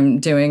what I'm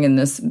doing in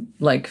this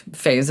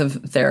phase of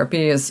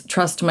therapy is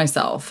trust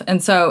myself.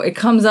 And so it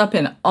comes up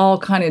in all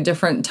kind of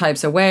different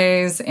types of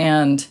ways,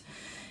 and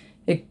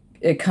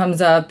it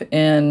comes up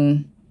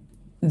in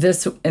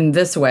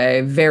this way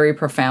very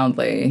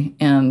profoundly,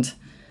 and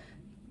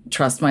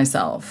trust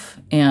myself.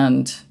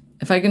 And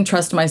if I can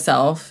trust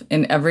myself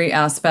in every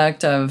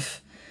aspect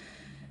of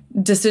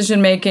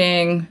decision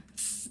making,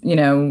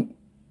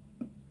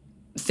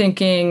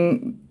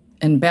 thinking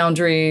and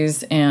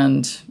boundaries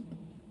and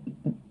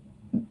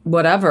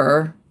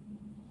whatever,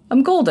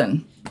 I'm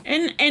golden.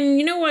 And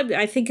you know what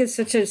I think is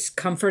such a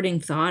comforting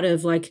thought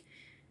of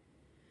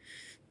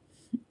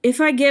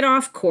if I get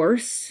off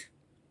course,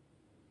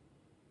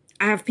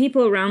 I have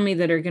people around me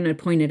that are going to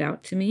point it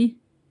out to me.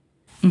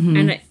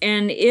 Mm-hmm.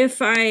 And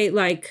if I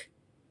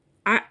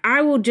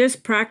will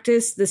just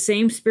practice the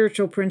same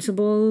spiritual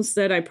principles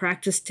that I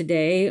practice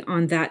today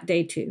on that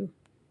day too.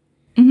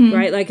 Mm-hmm.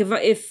 Right? Like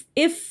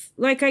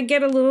if I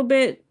get a little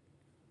bit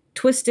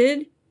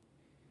twisted,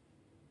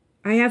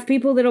 I have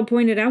people that'll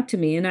point it out to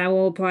me, and I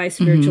will apply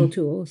spiritual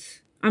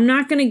tools. I'm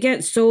not going to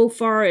get so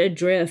far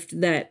adrift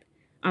that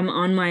I'm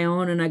on my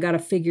own and I got to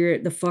figure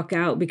it the fuck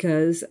out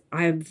because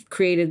I've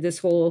created this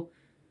whole,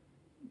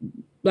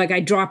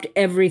 I dropped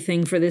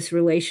everything for this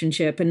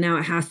relationship and now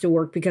it has to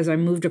work because I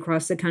moved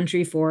across the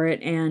country for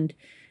it. And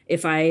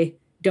if I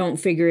don't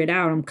figure it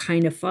out, I'm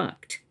kind of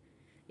fucked.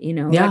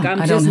 Yeah,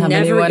 I don't have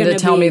anyone to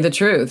tell me the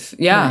truth.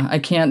 Yeah, right. I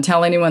can't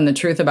tell anyone the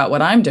truth about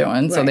what I'm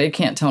doing, so they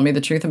can't tell me the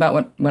truth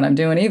about what I'm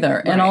doing either.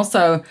 Right. And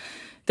also,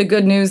 the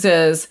good news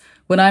is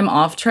when I'm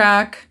off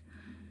track,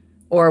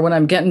 or when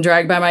I'm getting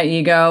dragged by my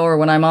ego, or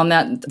when I'm on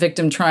that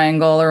victim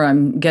triangle, or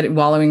I'm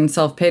wallowing in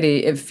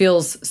self-pity, it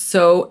feels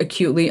so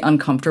acutely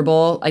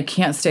uncomfortable. I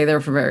can't stay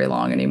there for very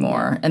long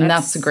anymore, and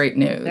that's the great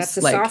news. That's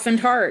a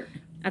softened heart.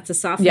 That's a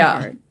softened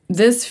heart.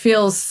 This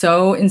feels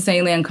so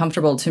insanely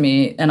uncomfortable to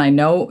me, and I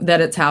know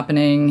that it's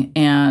happening,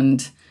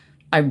 and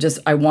I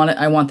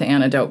want the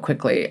antidote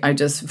quickly. I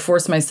just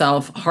force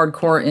myself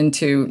hardcore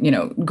into,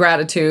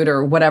 gratitude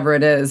or whatever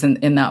it is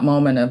in that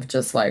moment of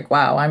just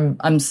wow,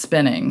 I'm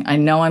spinning. I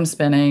know I'm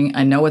spinning.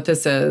 I know what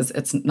this is.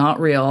 It's not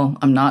real.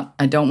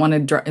 I don't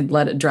want to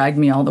let it drag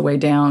me all the way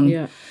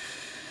down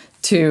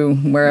to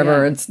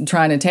wherever it's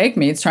trying to take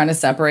me. It's trying to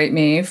separate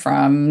me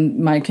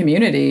from my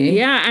community.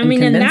 Yeah, I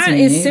mean, and that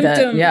is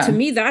symptom, to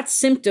me, that's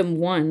symptom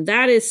one.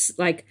 that is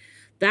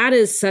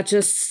such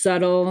a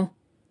subtle,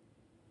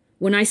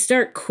 when I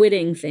start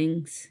quitting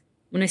things,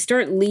 when I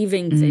start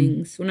leaving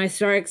things, when I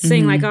start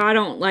saying I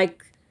don't want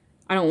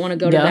to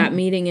go to that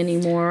meeting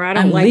anymore.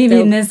 I'm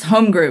leaving this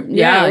home group.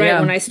 Yeah, right.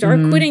 When I start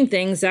quitting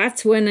things,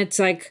 that's when it's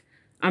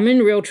I'm in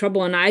real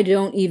trouble and I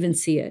don't even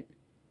see it.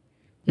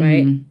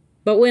 Right. Mm-hmm.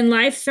 But when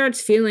life starts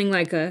feeling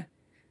like a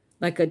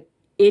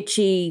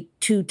itchy,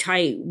 too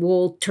tight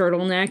wool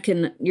turtleneck,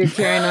 and you're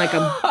carrying a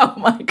oh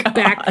my God.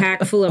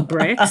 backpack full of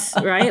bricks,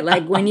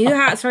 right? When you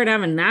start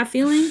having that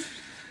feeling,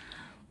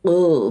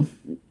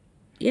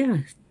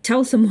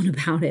 tell someone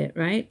about it,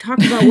 right? Talk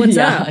about what's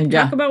up.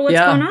 Talk about what's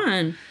going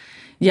on.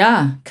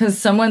 Yeah, because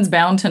someone's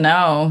bound to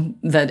know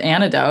that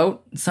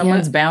antidote.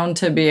 Someone's bound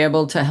to be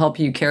able to help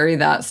you carry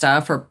that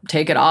stuff or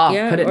take it off,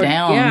 put it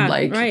down. Yeah,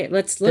 right.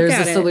 Let's look at it.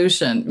 There's a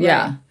solution. Right.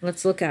 Yeah.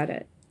 Let's look at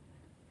it.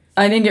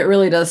 I think it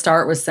really does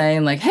start with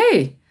saying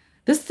hey,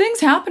 this thing's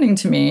happening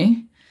to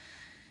me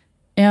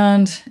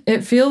and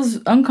it feels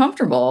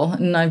uncomfortable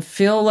and I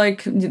feel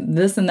like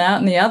this and that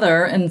and the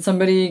other. And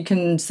somebody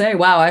can say,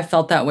 wow, I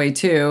felt that way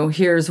too.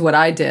 Here's what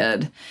I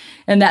did.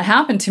 And that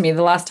happened to me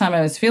the last time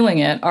I was feeling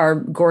it. Our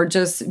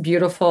gorgeous,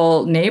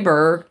 beautiful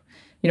neighbor,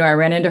 I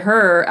ran into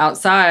her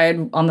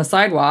outside on the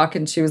sidewalk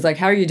and she was like,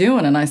 how are you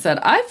doing? And I said,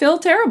 I feel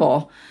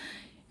terrible.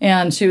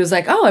 And she was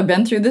like, oh, I've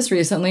been through this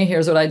recently.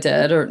 Here's what I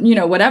did, or,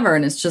 whatever.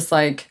 And it's just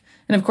and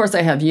of course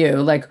I have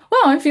you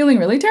well, I'm feeling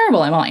really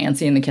terrible. I'm all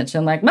antsy in the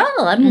kitchen, well,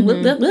 I'm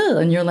blah, blah.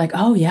 And you're like,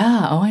 oh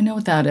yeah, I know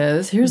what that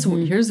is. Here's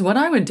what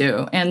I would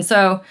do. And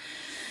so,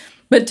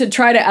 but to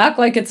try to act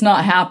like it's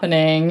not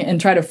happening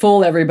and try to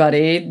fool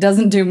everybody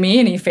doesn't do me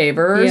any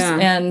favors.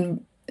 Yeah.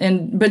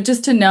 But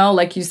just to know,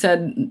 like you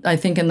said, I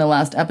think in the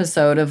last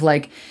episode of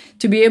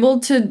to be able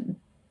to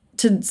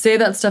say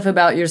that stuff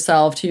about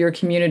yourself to your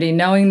community,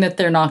 knowing that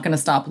they're not going to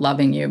stop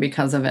loving you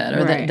because of it,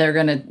 or that they're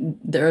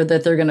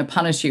going to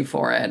punish you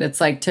for it. It's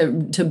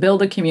to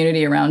build a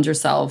community around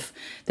yourself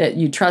that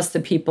you trust the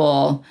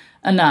people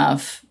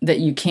enough that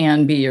you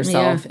can be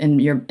yourself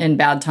in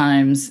bad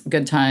times,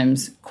 good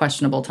times,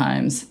 questionable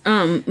times.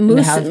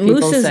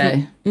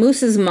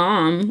 Moose's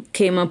mom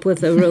came up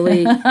with a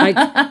really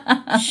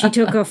she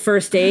took a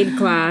first aid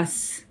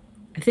class,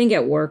 I think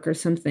at work or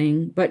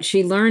something, but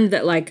she learned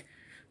that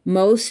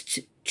most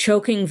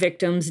choking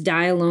victims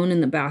die alone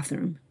in the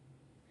bathroom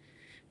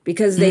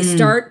because they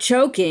start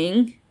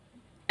choking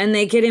and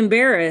they get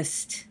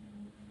embarrassed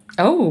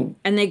Oh,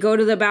 and they go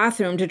to the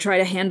bathroom to try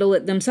to handle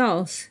it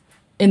themselves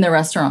in the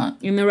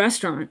restaurant. in the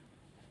restaurant.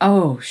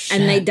 Oh, shit.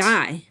 And they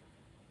die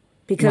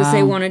because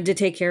they Wow. wanted to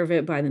take care of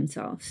it by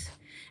themselves.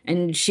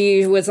 And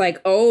she was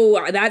like,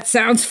 oh, that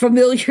sounds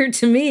familiar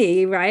to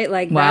me, right?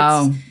 Like,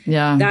 Wow.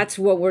 Yeah. that's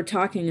what we're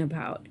talking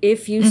about.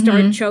 If you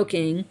start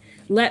choking,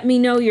 let me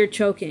know you're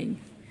choking,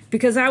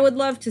 because I would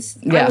love to.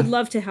 Yeah. I would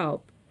love to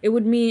help. It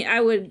would mean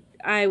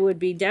I would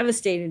be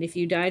devastated if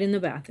you died in the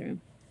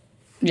bathroom.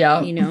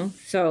 Yeah. You know,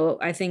 so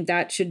I think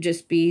that should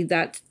just be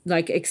that,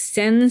 like,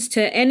 extends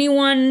to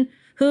anyone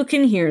who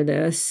can hear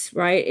this,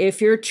 right? If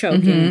you're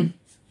choking,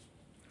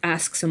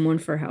 ask someone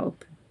for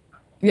help.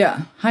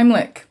 Yeah.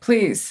 Heimlich,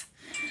 please.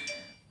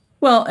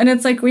 Well, and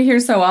it's like we hear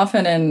so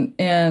often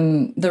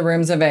in the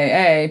rooms of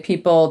AA,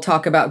 people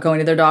talk about going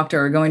to their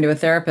doctor or going to a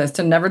therapist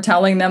and never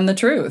telling them the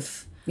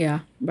truth. Yeah,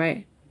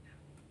 right.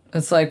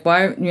 It's like,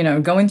 why,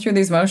 going through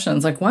these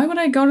motions, like, why would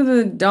I go to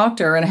the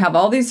doctor and have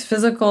all these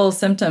physical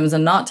symptoms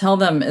and not tell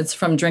them it's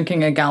from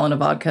drinking a gallon of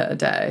vodka a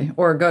day,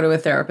 or go to a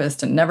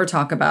therapist and never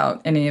talk about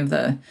any of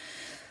the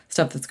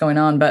stuff that's going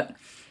on? But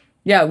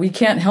yeah, we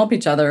can't help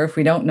each other if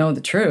we don't know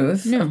the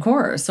truth, of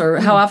course.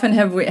 Or how often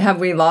have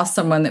we lost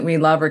someone that we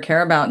love or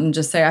care about and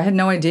just say, I had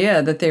no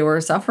idea that they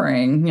were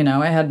suffering.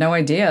 I had no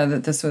idea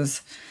that this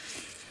was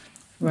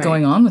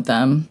going on with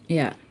them.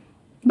 Yeah.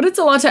 But it's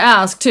a lot to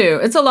ask, too.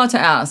 It's a lot to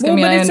ask. Well, I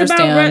mean, but I it's about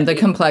understand the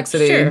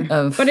complexity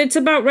of... But it's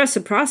about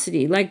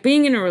reciprocity. Like,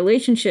 being in a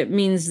relationship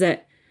means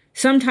that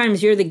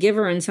sometimes you're the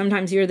giver and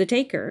sometimes you're the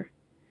taker.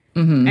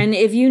 And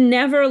if you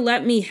never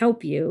let me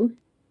help you,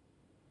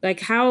 like,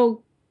 how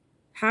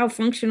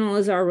functional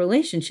is our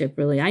relationship,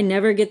 really? I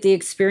never get the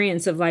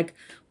experience of, like,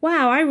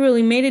 wow, I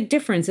really made a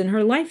difference in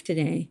her life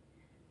today,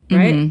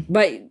 right?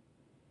 But,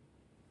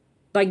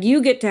 like,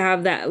 you get to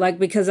have that, like,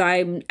 because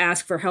I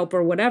ask for help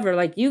or whatever,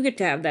 like, you get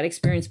to have that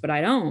experience, but I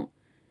don't,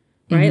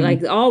 right?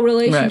 Like, all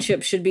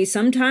relationships should be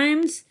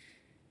sometimes,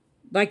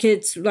 like,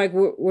 it's, like,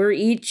 we're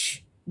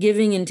each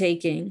giving and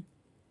taking.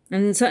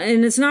 And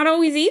it's not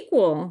always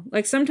equal.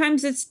 Like,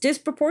 sometimes it's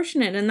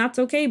disproportionate, and that's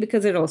okay,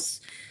 because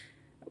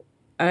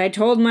I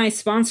told my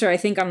sponsor, I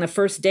think on the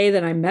first day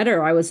that I met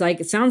her, I was like,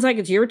 it sounds like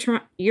it's your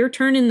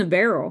turn in the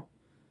barrel,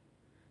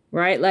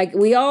 right? Like,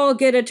 we all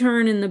get a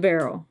turn in the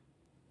barrel.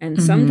 And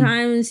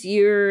sometimes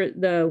you're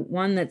the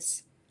one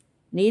that's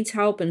needs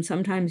help, and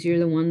sometimes you're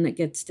the one that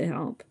gets to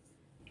help.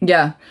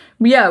 Yeah.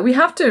 Yeah, we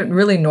have to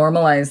really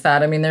normalize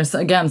that. I mean, there's,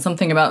 again,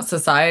 something about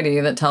society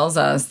that tells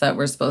us that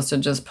we're supposed to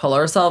just pull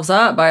ourselves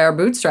up by our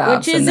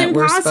bootstraps. Which is and that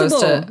impossible. We're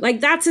supposed to, like,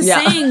 that's a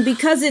saying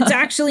because it's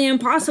actually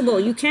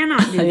impossible. You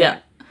cannot do that. Yeah.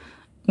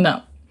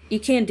 No. You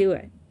can't do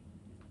it.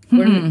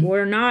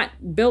 We're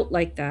not built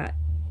like that.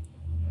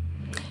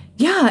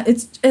 Yeah,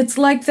 it's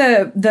like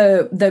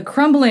the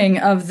crumbling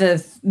of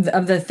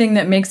the thing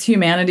that makes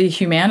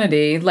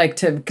humanity, like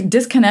to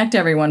disconnect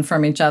everyone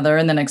from each other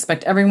and then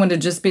expect everyone to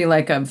just be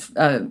like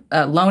a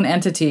lone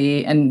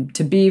entity and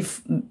to be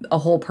a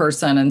whole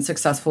person and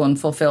successful and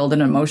fulfilled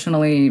and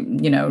emotionally,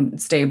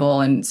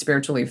 stable and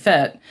spiritually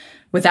fit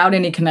without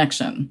any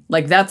connection.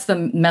 Like, that's the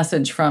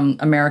message from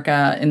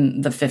America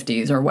in the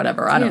 50s or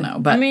whatever. I don't know.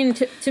 But I mean,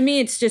 to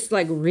me, it's just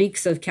like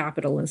reeks of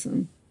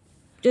capitalism.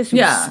 Just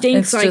Yeah,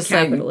 stinks it's like just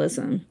like-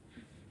 capitalism.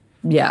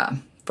 yeah,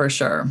 for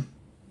sure.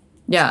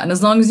 Yeah, and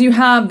as long as you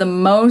have the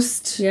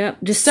most Yep.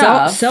 Just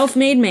stuff.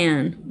 self-made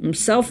man. I'm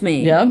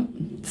self-made. Yep.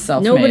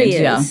 Self-made. Nobody is.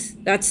 Yeah.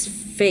 That's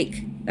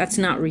fake. That's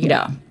not real.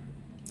 Yeah.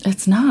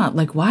 It's not.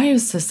 Like, why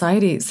is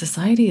society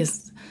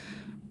is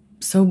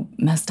so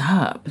messed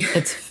up?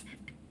 It's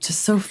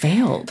just so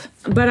failed.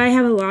 But I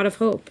have a lot of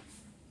hope.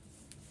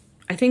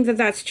 I think that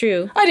that's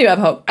true. I do have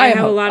hope. I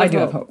have a lot of I do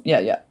have hope. hope. Yeah,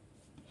 yeah.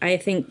 I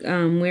think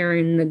we're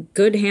in the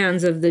good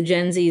hands of the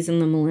Gen Zs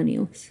and the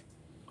millennials.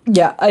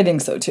 Yeah, I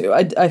think so too.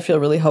 I feel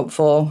really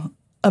hopeful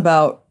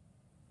about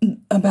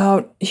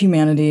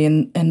humanity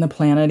and the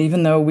planet,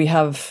 even though we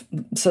have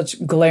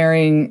such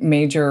glaring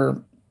major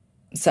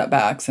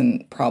setbacks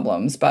and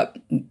problems. But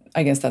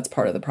I guess that's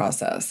part of the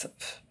process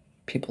of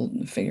people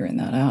figuring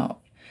that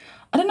out.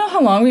 I don't know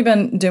how long we've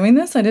been doing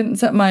this. I didn't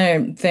set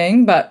my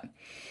thing, but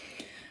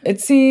it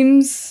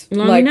seems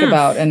Long like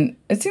enough.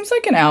 it seems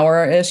like an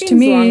hour-ish to Seems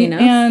me. long enough.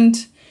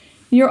 And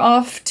you're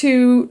off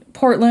to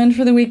Portland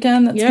for the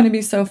weekend. That's Yep. going to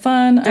be so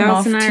fun. I'm Dallas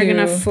off and I to are going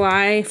to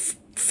fly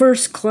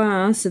first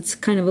class. It's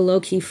kind of a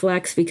low-key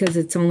flex because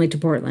it's only to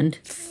Portland.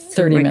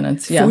 30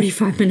 minutes. Yeah.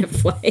 45-minute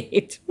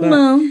flight.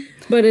 Well,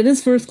 But it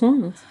is first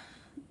class.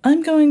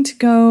 I'm going to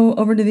go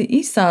over to the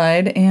east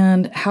side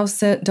and house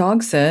sit,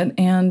 dog sit,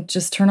 and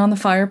just turn on the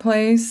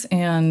fireplace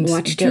and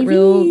Watch get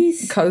real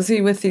TVs. cozy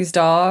with these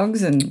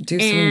dogs and do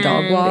some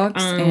dog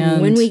walks.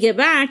 And when we get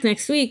back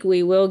next week,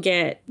 we will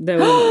get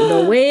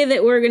the way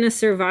that we're going to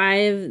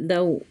survive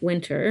the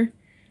winter.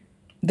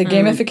 the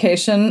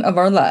gamification of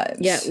our lives.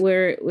 Yeah,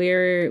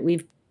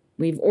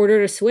 we've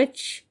ordered a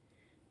Switch.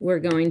 We're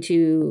going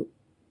to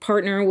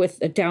partner with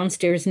the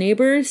downstairs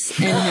neighbors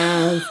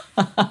and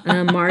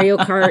have Mario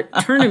Kart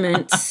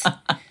tournaments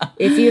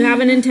If you have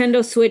a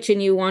Nintendo Switch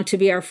and you want to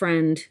be our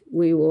friend,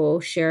 we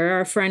will share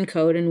our friend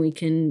code and we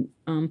can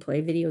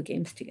play video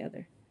games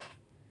together.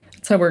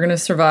 So we're going to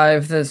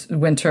survive this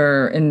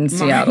winter in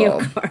Seattle. Mario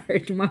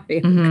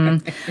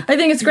Kart. I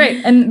think it's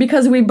great. And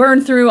because we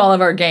burned through all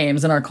of our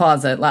games in our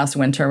closet last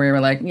winter, we were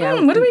like, what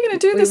are we going to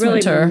do this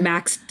winter? We really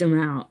maxed them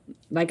out.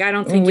 Like, I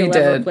don't think you'll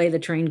ever play the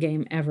train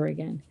game ever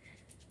again.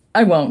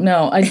 I won't,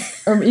 no.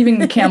 Or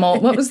even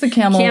Camel. What was the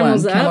Camel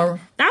Camel's one? Up.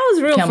 That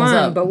was real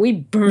fun, but we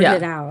burned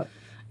it out.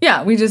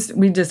 Yeah, we just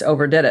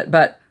overdid it.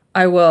 But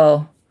I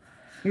will...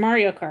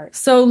 Mario Kart.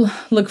 So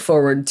look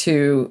forward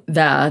to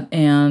that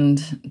and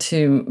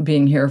to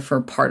being here for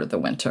part of the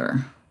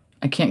winter.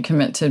 I can't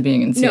commit to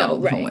being in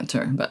Seattle the whole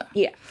winter, but...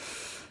 Yeah.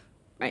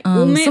 Right.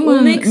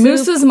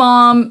 Moose's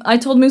mom... I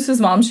told Moose's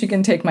mom she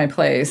can take my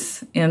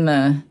place in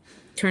the...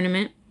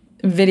 Tournament?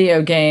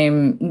 Video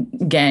game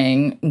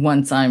gang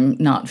once I'm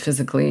not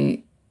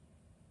physically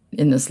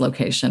in this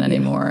location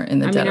anymore in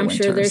the dead of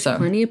winter. I'm sure there's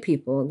plenty of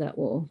people that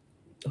will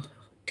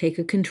take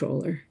a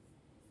controller.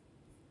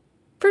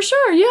 For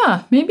sure,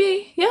 yeah.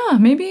 Maybe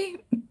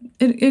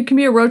it can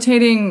be a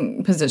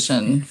rotating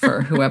position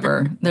for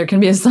whoever. There can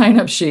be a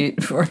sign-up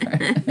sheet for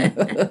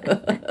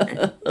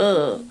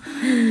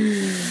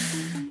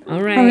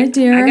All right,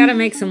 dear. I gotta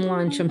make some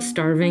lunch. I'm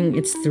starving.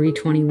 It's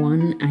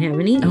 3:21. I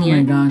haven't eaten yet.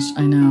 Oh my gosh,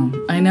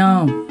 I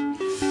know.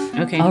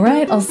 Okay. All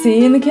right, I'll see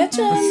you in the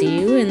kitchen. I'll see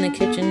you in the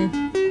kitchen.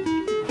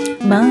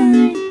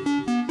 Bye.